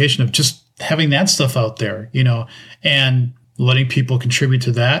documentation, of just having that stuff out there, and letting people contribute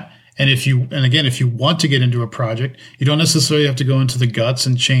to that. And if you want to get into a project, you don't necessarily have to go into the guts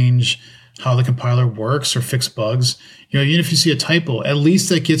and change how the compiler works or fix bugs. Even if you see a typo, at least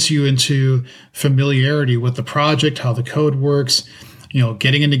that gets you into familiarity with the project, how the code works,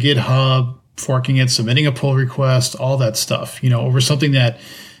 getting into GitHub, forking it, submitting a pull request, all that stuff, over something that,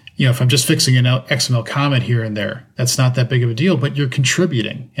 if I'm just fixing an XML comment here and there, that's not that big of a deal, but you're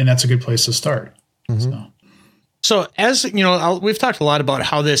contributing, and that's a good place to start. Mm-hmm. So as we've talked a lot about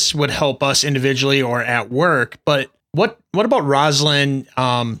how this would help us individually or at work, but what about Roslyn?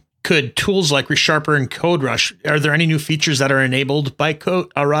 Could tools like ReSharper and CodeRush, are there any new features that are enabled by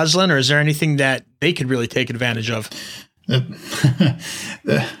Roslyn, or is there anything that they could really take advantage of?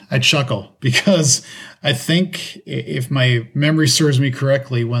 I chuckle because I think, if my memory serves me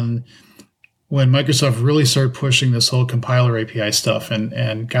correctly, when Microsoft really started pushing this whole compiler API stuff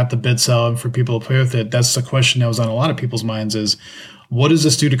and got the bits out for people to play with it, that's the question that was on a lot of people's minds is, what does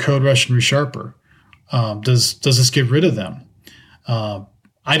this do to CodeRush and ReSharper? Does this get rid of them?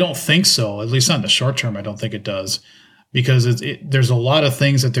 I don't think so, at least not in the short term. I don't think it does, because there's a lot of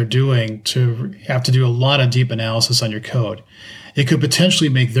things that they're doing to have to do a lot of deep analysis on your code. It could potentially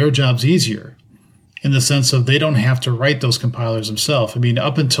make their jobs easier, in the sense of they don't have to write those compilers themselves. I mean,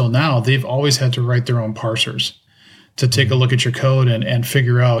 up until now, they've always had to write their own parsers to take a look at your code and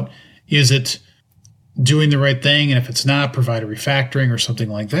figure out, is it doing the right thing? And if it's not, provide a refactoring or something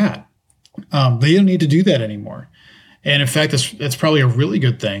like that. They don't need to do that anymore. And in fact, that's probably a really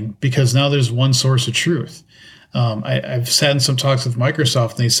good thing, because now there's one source of truth. I've sat in some talks with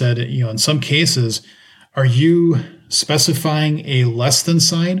Microsoft, and they said, in some cases, are you specifying a less than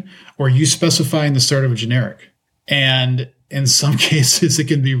sign, or are you specifying the start of a generic? And in some cases, it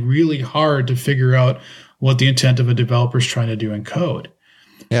can be really hard to figure out what the intent of a developer is trying to do in code.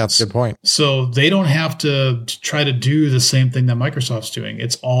 Yeah, that's a good point. So they don't have to try to do the same thing that Microsoft's doing.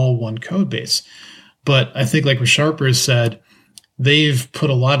 It's all one code base. But I think, like ReSharper has said, they've put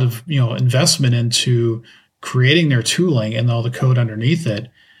a lot of investment into creating their tooling and all the code underneath it.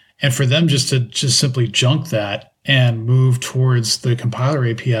 And for them just to simply junk that and move towards the compiler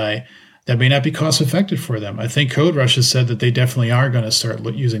API, that may not be cost effective for them. I think CodeRush has said that they definitely are going to start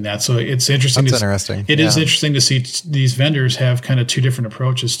using that. So it's interesting. That's interesting. It is interesting to see these vendors have kind of two different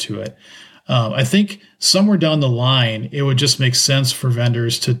approaches to it. I think somewhere down the line, it would just make sense for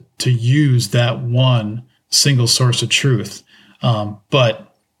vendors to use that one single source of truth.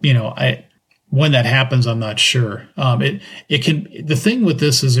 But when that happens, I'm not sure. It can. The thing with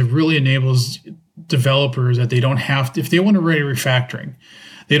this is it really enables developers that they don't have to, if they want to write a refactoring,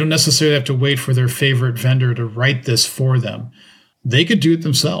 they don't necessarily have to wait for their favorite vendor to write this for them. They could do it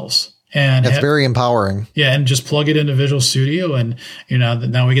themselves. And it's very empowering. Yeah, and just plug it into Visual Studio, and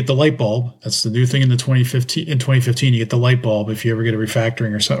now we get the light bulb. That's the new thing in 2015. In 2015, you get the light bulb if you ever get a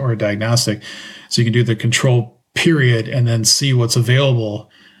refactoring or a diagnostic, so you can do the control period and then see what's available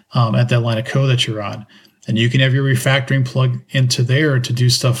at that line of code that you're on, and you can have your refactoring plug into there to do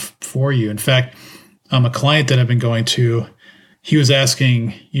stuff for you. In fact, a client that I've been going to, he was asking,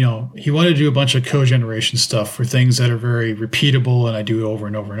 he wanted to do a bunch of code generation stuff for things that are very repeatable, and I do it over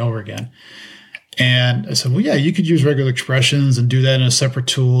and over and over again. And I said, well, yeah, you could use regular expressions and do that in a separate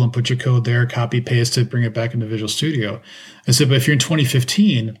tool and put your code there, copy, paste it, bring it back into Visual Studio. I said, but if you're in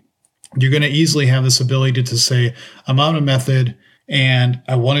 2015, you're going to easily have this ability to say, I'm on a method, and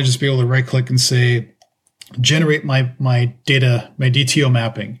I want to just be able to right click and say, generate my data, my DTO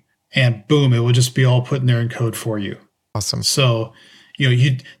mapping. And boom, it will just be all put in there in code for you. Awesome. So,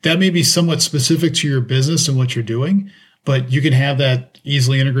 that may be somewhat specific to your business and what you're doing, but you can have that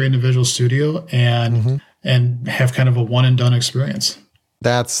easily integrated into Visual Studio and have kind of a one and done experience.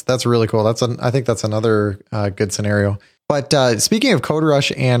 That's really cool. I think that's another good scenario. But speaking of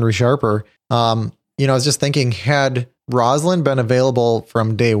CodeRush and ReSharper, I was just thinking, had Roslyn been available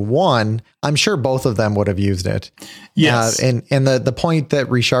from day one, I'm sure both of them would have used it. Yes. And the point that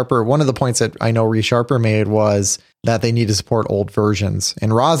ReSharper, one of the points that I know ReSharper made was that they need to support old versions.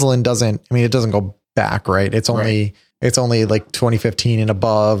 And Roslyn doesn't, I mean, it doesn't go back, right? It's only like 2015 and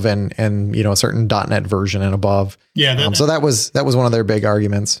above, and a certain .NET version and above. Yeah. So that was one of their big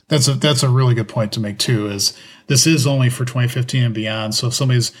arguments. That's a really good point to make too, is this is only for 2015 and beyond. So if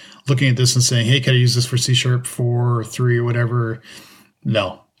somebody's looking at this and saying, hey, can I use this for C# 4 or 3 or whatever?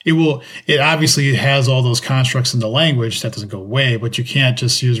 No, it obviously has all those constructs in the language that doesn't go away, but you can't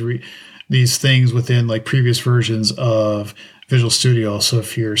just use these things within like previous versions of Visual Studio. So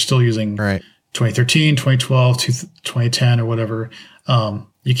if you're still using 2013, 2012, 2010 or whatever,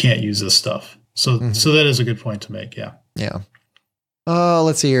 you can't use this stuff. So that is a good point to make. Yeah. Yeah.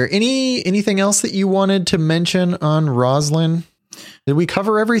 Let's see here. Anything else that you wanted to mention on Roslyn? Did we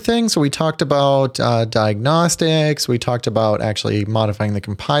cover everything? So we talked about diagnostics. We talked about actually modifying the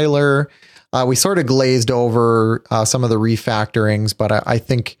compiler. We sort of glazed over some of the refactorings, but I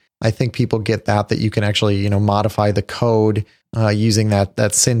think people get that you can actually, modify the code using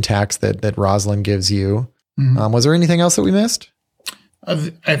that syntax that Roslyn gives you. Mm-hmm. Was there anything else that we missed? I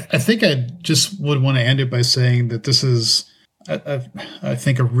think I just would want to end it by saying that this is, I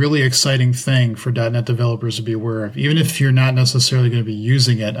think, a really exciting thing for .NET developers to be aware of, even if you're not necessarily going to be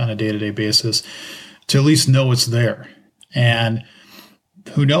using it on a day-to-day basis, to at least know it's there. And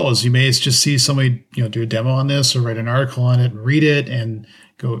who knows, you may just see somebody, do a demo on this or write an article on it and read it and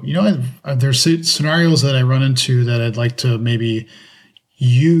go, there's scenarios that I run into that I'd like to maybe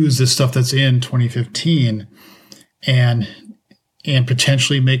use the stuff that's in 2015 and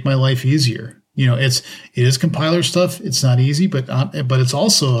potentially make my life easier. It is compiler stuff. It's not easy, but it's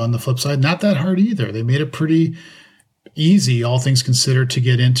also, on the flip side, not that hard either. They made it pretty easy, all things considered, to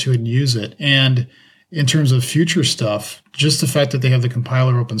get into it and use it. And in terms of future stuff, just the fact that they have the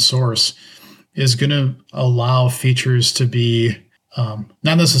compiler open source is going to allow features to be, not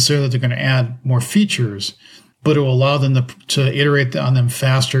necessarily that they're going to add more features, but it will allow them to iterate on them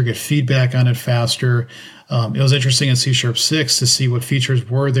faster, get feedback on it faster. It was interesting in C# 6 to see what features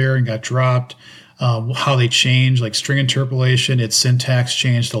were there and got dropped, how they changed, like string interpolation. Its syntax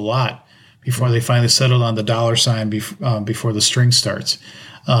changed a lot before they finally settled on the $sign before the string starts,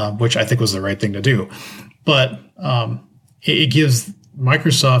 which I think was the right thing to do. But it gives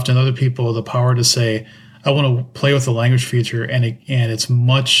Microsoft and other people the power to say, I want to play with the language feature, and it's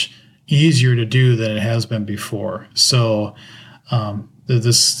much easier to do than it has been before. So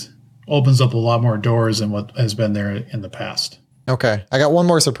this opens up a lot more doors than what has been there in the past. Okay. I got one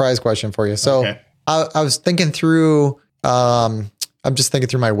more surprise question for you. So okay. I was thinking through, I'm just thinking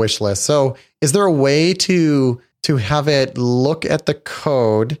through my wish list. So is there a way to have it look at the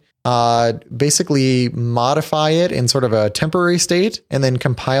code, basically modify it in sort of a temporary state and then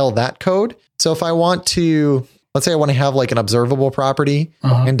compile that code? So if I want to, let's say I want to have like an observable property,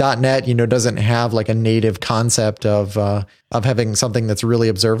 and .NET, doesn't have like a native concept of having something that's really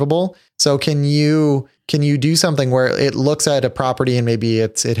observable. So can you do something where it looks at a property and maybe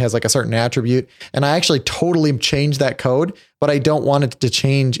it has like a certain attribute, and I actually totally change that code, but I don't want it to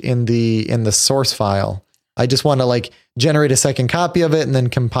change in the source file. I just want to like generate a second copy of it and then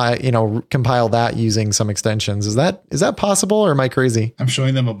compile that using some extensions. Is that possible, or am I crazy? I'm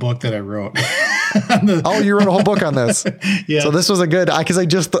showing them a book that I wrote. Oh, you wrote a whole book on this. Yeah. So this was a good, because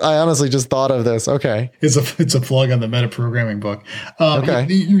I honestly just thought of this. Okay. It's a plug on the metaprogramming book. Okay.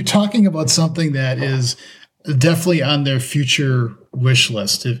 You're talking about something that is definitely on their future wish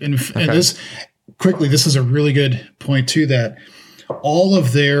list. And this is a really good point too, that all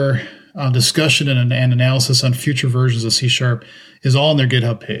of their discussion and analysis on future versions of C# is all on their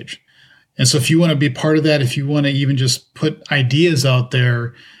GitHub page. And so if you want to be part of that, if you want to even just put ideas out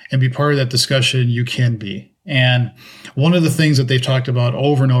there and be part of that discussion, you can be. And one of the things that they've talked about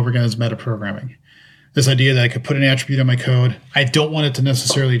over and over again is metaprogramming. This idea that I could put an attribute on my code. I don't want it to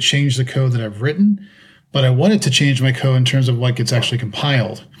necessarily change the code that I've written, but I want it to change my code in terms of what gets actually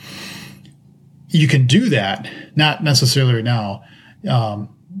compiled. You can do that, not necessarily right now.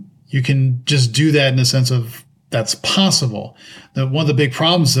 You can just do that in the sense of that's possible. One of the big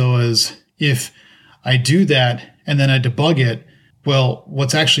problems, though, is if I do that and then I debug it, well,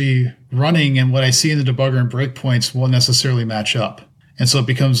 what's actually running and what I see in the debugger and breakpoints won't necessarily match up. And so it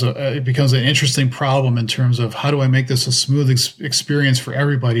becomes an interesting problem in terms of how do I make this a smooth experience for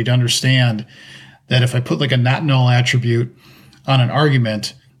everybody to understand that if I put like a not null attribute on an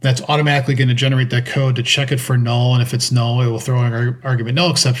argument, that's automatically going to generate that code to check it for null. And if it's null, it will throw an argument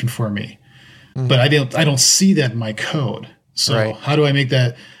null exception for me. Mm-hmm. But I don't see that in my code. So how do I make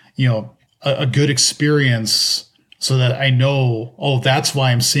that, a good experience so that I know, oh, that's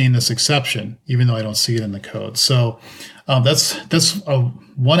why I'm seeing this exception, even though I don't see it in the code. So that's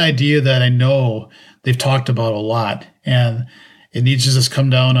one idea that I know they've talked about a lot, and it needs to just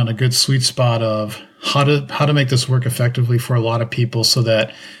come down on a good sweet spot of how to make this work effectively for a lot of people, so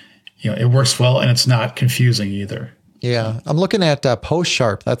that it works well and it's not confusing either. Yeah, I'm looking at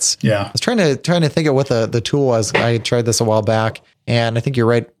PostSharp. Yeah. I was trying to think of what the tool was. I tried this a while back, and I think you're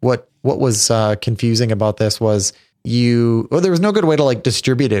right. What was confusing about this was there was no good way to like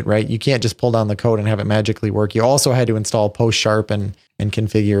distribute it, right? You can't just pull down the code and have it magically work. You also had to install PostSharp and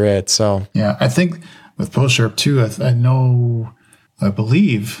configure it. So yeah, I think with PostSharp too, I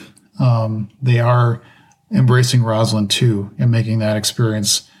believe they are embracing Roslyn too and making that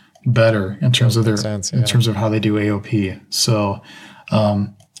experience better in terms of in terms of how they do AOP. So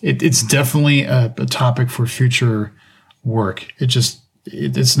it's definitely a topic for future work.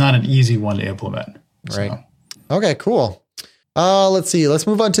 It's not an easy one to implement. Right. So. Okay, cool. Let's see. Let's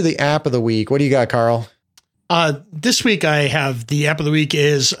move on to the app of the week. What do you got, Carl? This week I have the app of the week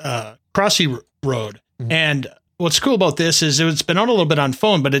is Crossy Road. Mm-hmm. And what's cool about this is it's been out a little bit on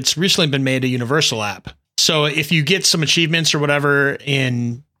phone, but it's recently been made a universal app. So if you get some achievements or whatever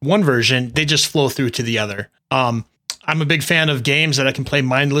in one version, they just flow through to the other. I'm a big fan of games that I can play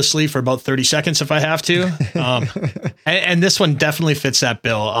mindlessly for about 30 seconds if I have to. And this one definitely fits that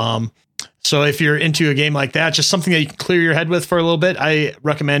bill. So if you're into a game like that, just something that you can clear your head with for a little bit, I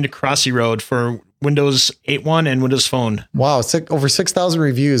recommend Crossy Road for Windows 8.1 and Windows Phone. Wow. Over 6,000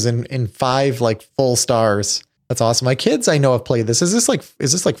 reviews in 5 like full stars. That's awesome. My kids I know have played this. Is this like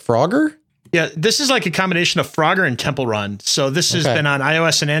Frogger? Yeah, this is like a combination of Frogger and Temple Run. So this has been on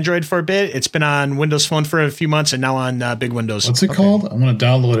iOS and Android for a bit. It's been on Windows Phone for a few months and now on Big Windows. What's it called? I'm going to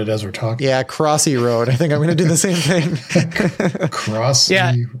download it as we're talking. Yeah, Crossy Road. I think I'm going to do the same thing. Crossy.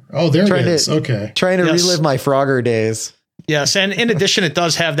 Yeah. Oh, there it is. Okay. Trying to relive my Frogger days. Yes, and in addition, it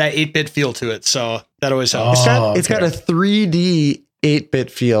does have that 8-bit feel to it. So that always helps. It's got a 3D 8-bit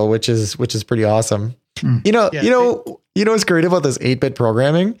feel, which is pretty awesome. You know what's great about this 8-bit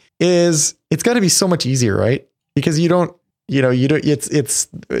programming is it's got to be so much easier, right? Because it's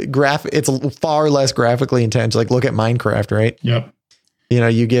far less graphically intense. Like look at Minecraft, right? Yep.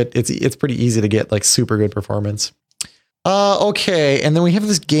 It's pretty easy to get like super good performance. Okay. And then we have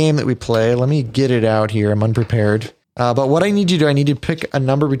this game that we play. Let me get it out here. I'm unprepared. But what I need you to do, I need to pick a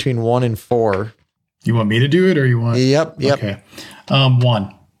number between 1 and 4. You want me to do it or you want? Yep. Okay.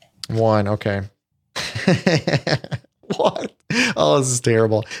 1. 1. Okay. What? Oh, this is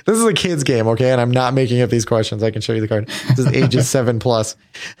terrible. This is a kid's game, okay? And I'm not making up these questions. I can show you the card. This is ages 7+.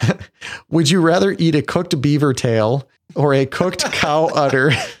 Would you rather eat a cooked beaver tail or a cooked cow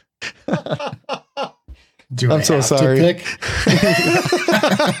udder? I'm so sorry.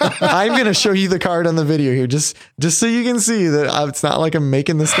 I'm going to show you the card on the video here, just so you can see that it's not like I'm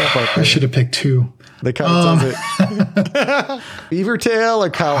making this stuff up. I should have picked 2. The card says it. Beaver tail or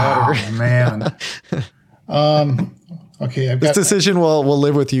cow udder? Oh, man. Okay, this decision will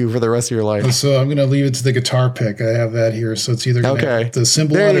live with you for the rest of your life. So I'm going to leave it to the guitar pick. I have that here, so it's either going to have the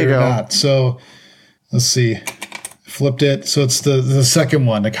symbol on it or not. So let's see. Flipped it. So it's the second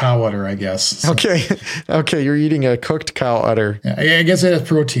one, the cow udder, I guess. So, okay. You're eating a cooked cow udder. Yeah, I guess it has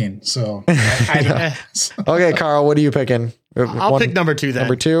protein. So I okay, Carl, what are you picking? I'll pick number 2 then.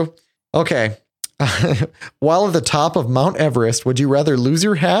 Number 2. Okay. While at the top of Mount Everest, would you rather lose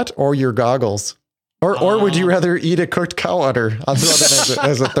your hat or your goggles? Or would you rather eat a cooked cow udder? I'll throw that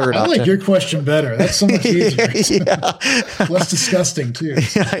as a third option. I like your question better. That's so much easier. Less disgusting, too.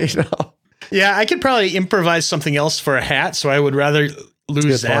 Yeah, I know. Yeah, I could probably improvise something else for a hat, so I would rather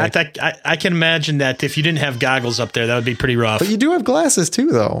lose that. I can imagine that if you didn't have goggles up there, that would be pretty rough. But you do have glasses, too,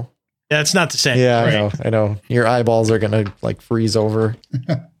 though. Yeah, it's not the same. Yeah, right? I know. Your eyeballs are going to like freeze over.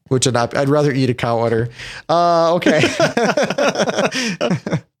 Which I'd rather eat a cow udder. Okay.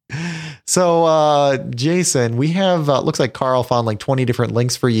 So, Jason, we have, looks like Carl found like 20 different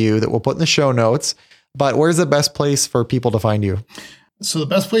links for you that we'll put in the show notes, but where's the best place for people to find you? So the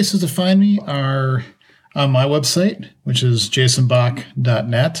best places to find me are on my website, which is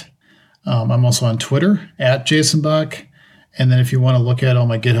jasonbach.net. I'm also on Twitter @jasonbach. And then if you want to look at all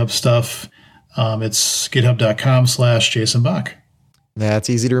my GitHub stuff, it's github.com/jasonbach. That's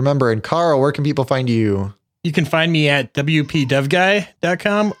easy to remember. And Carl, where can people find you? You can find me at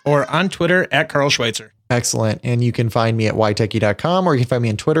wpdevguy.com or on Twitter @CarlSchweitzer. Excellent. And you can find me at ytechie.com, or you can find me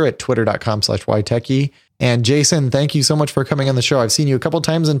on Twitter at twitter.com/ytechie. And Jason, thank you so much for coming on the show. I've seen you a couple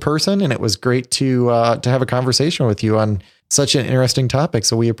times in person, and it was great to have a conversation with you on such an interesting topic.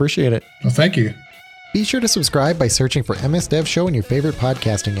 So we appreciate it. Well, thank you. Be sure to subscribe by searching for MS Dev Show in your favorite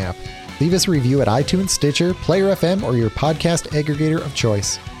podcasting app. Leave us a review at iTunes, Stitcher, Player FM, or your podcast aggregator of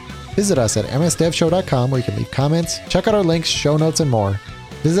choice. Visit us at msdevshow.com where you can leave comments, check out our links, show notes, and more.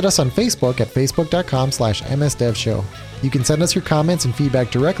 Visit us on Facebook at facebook.com/msdevshow. You can send us your comments and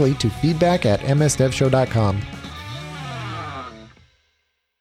feedback directly to feedback@msdevshow.com.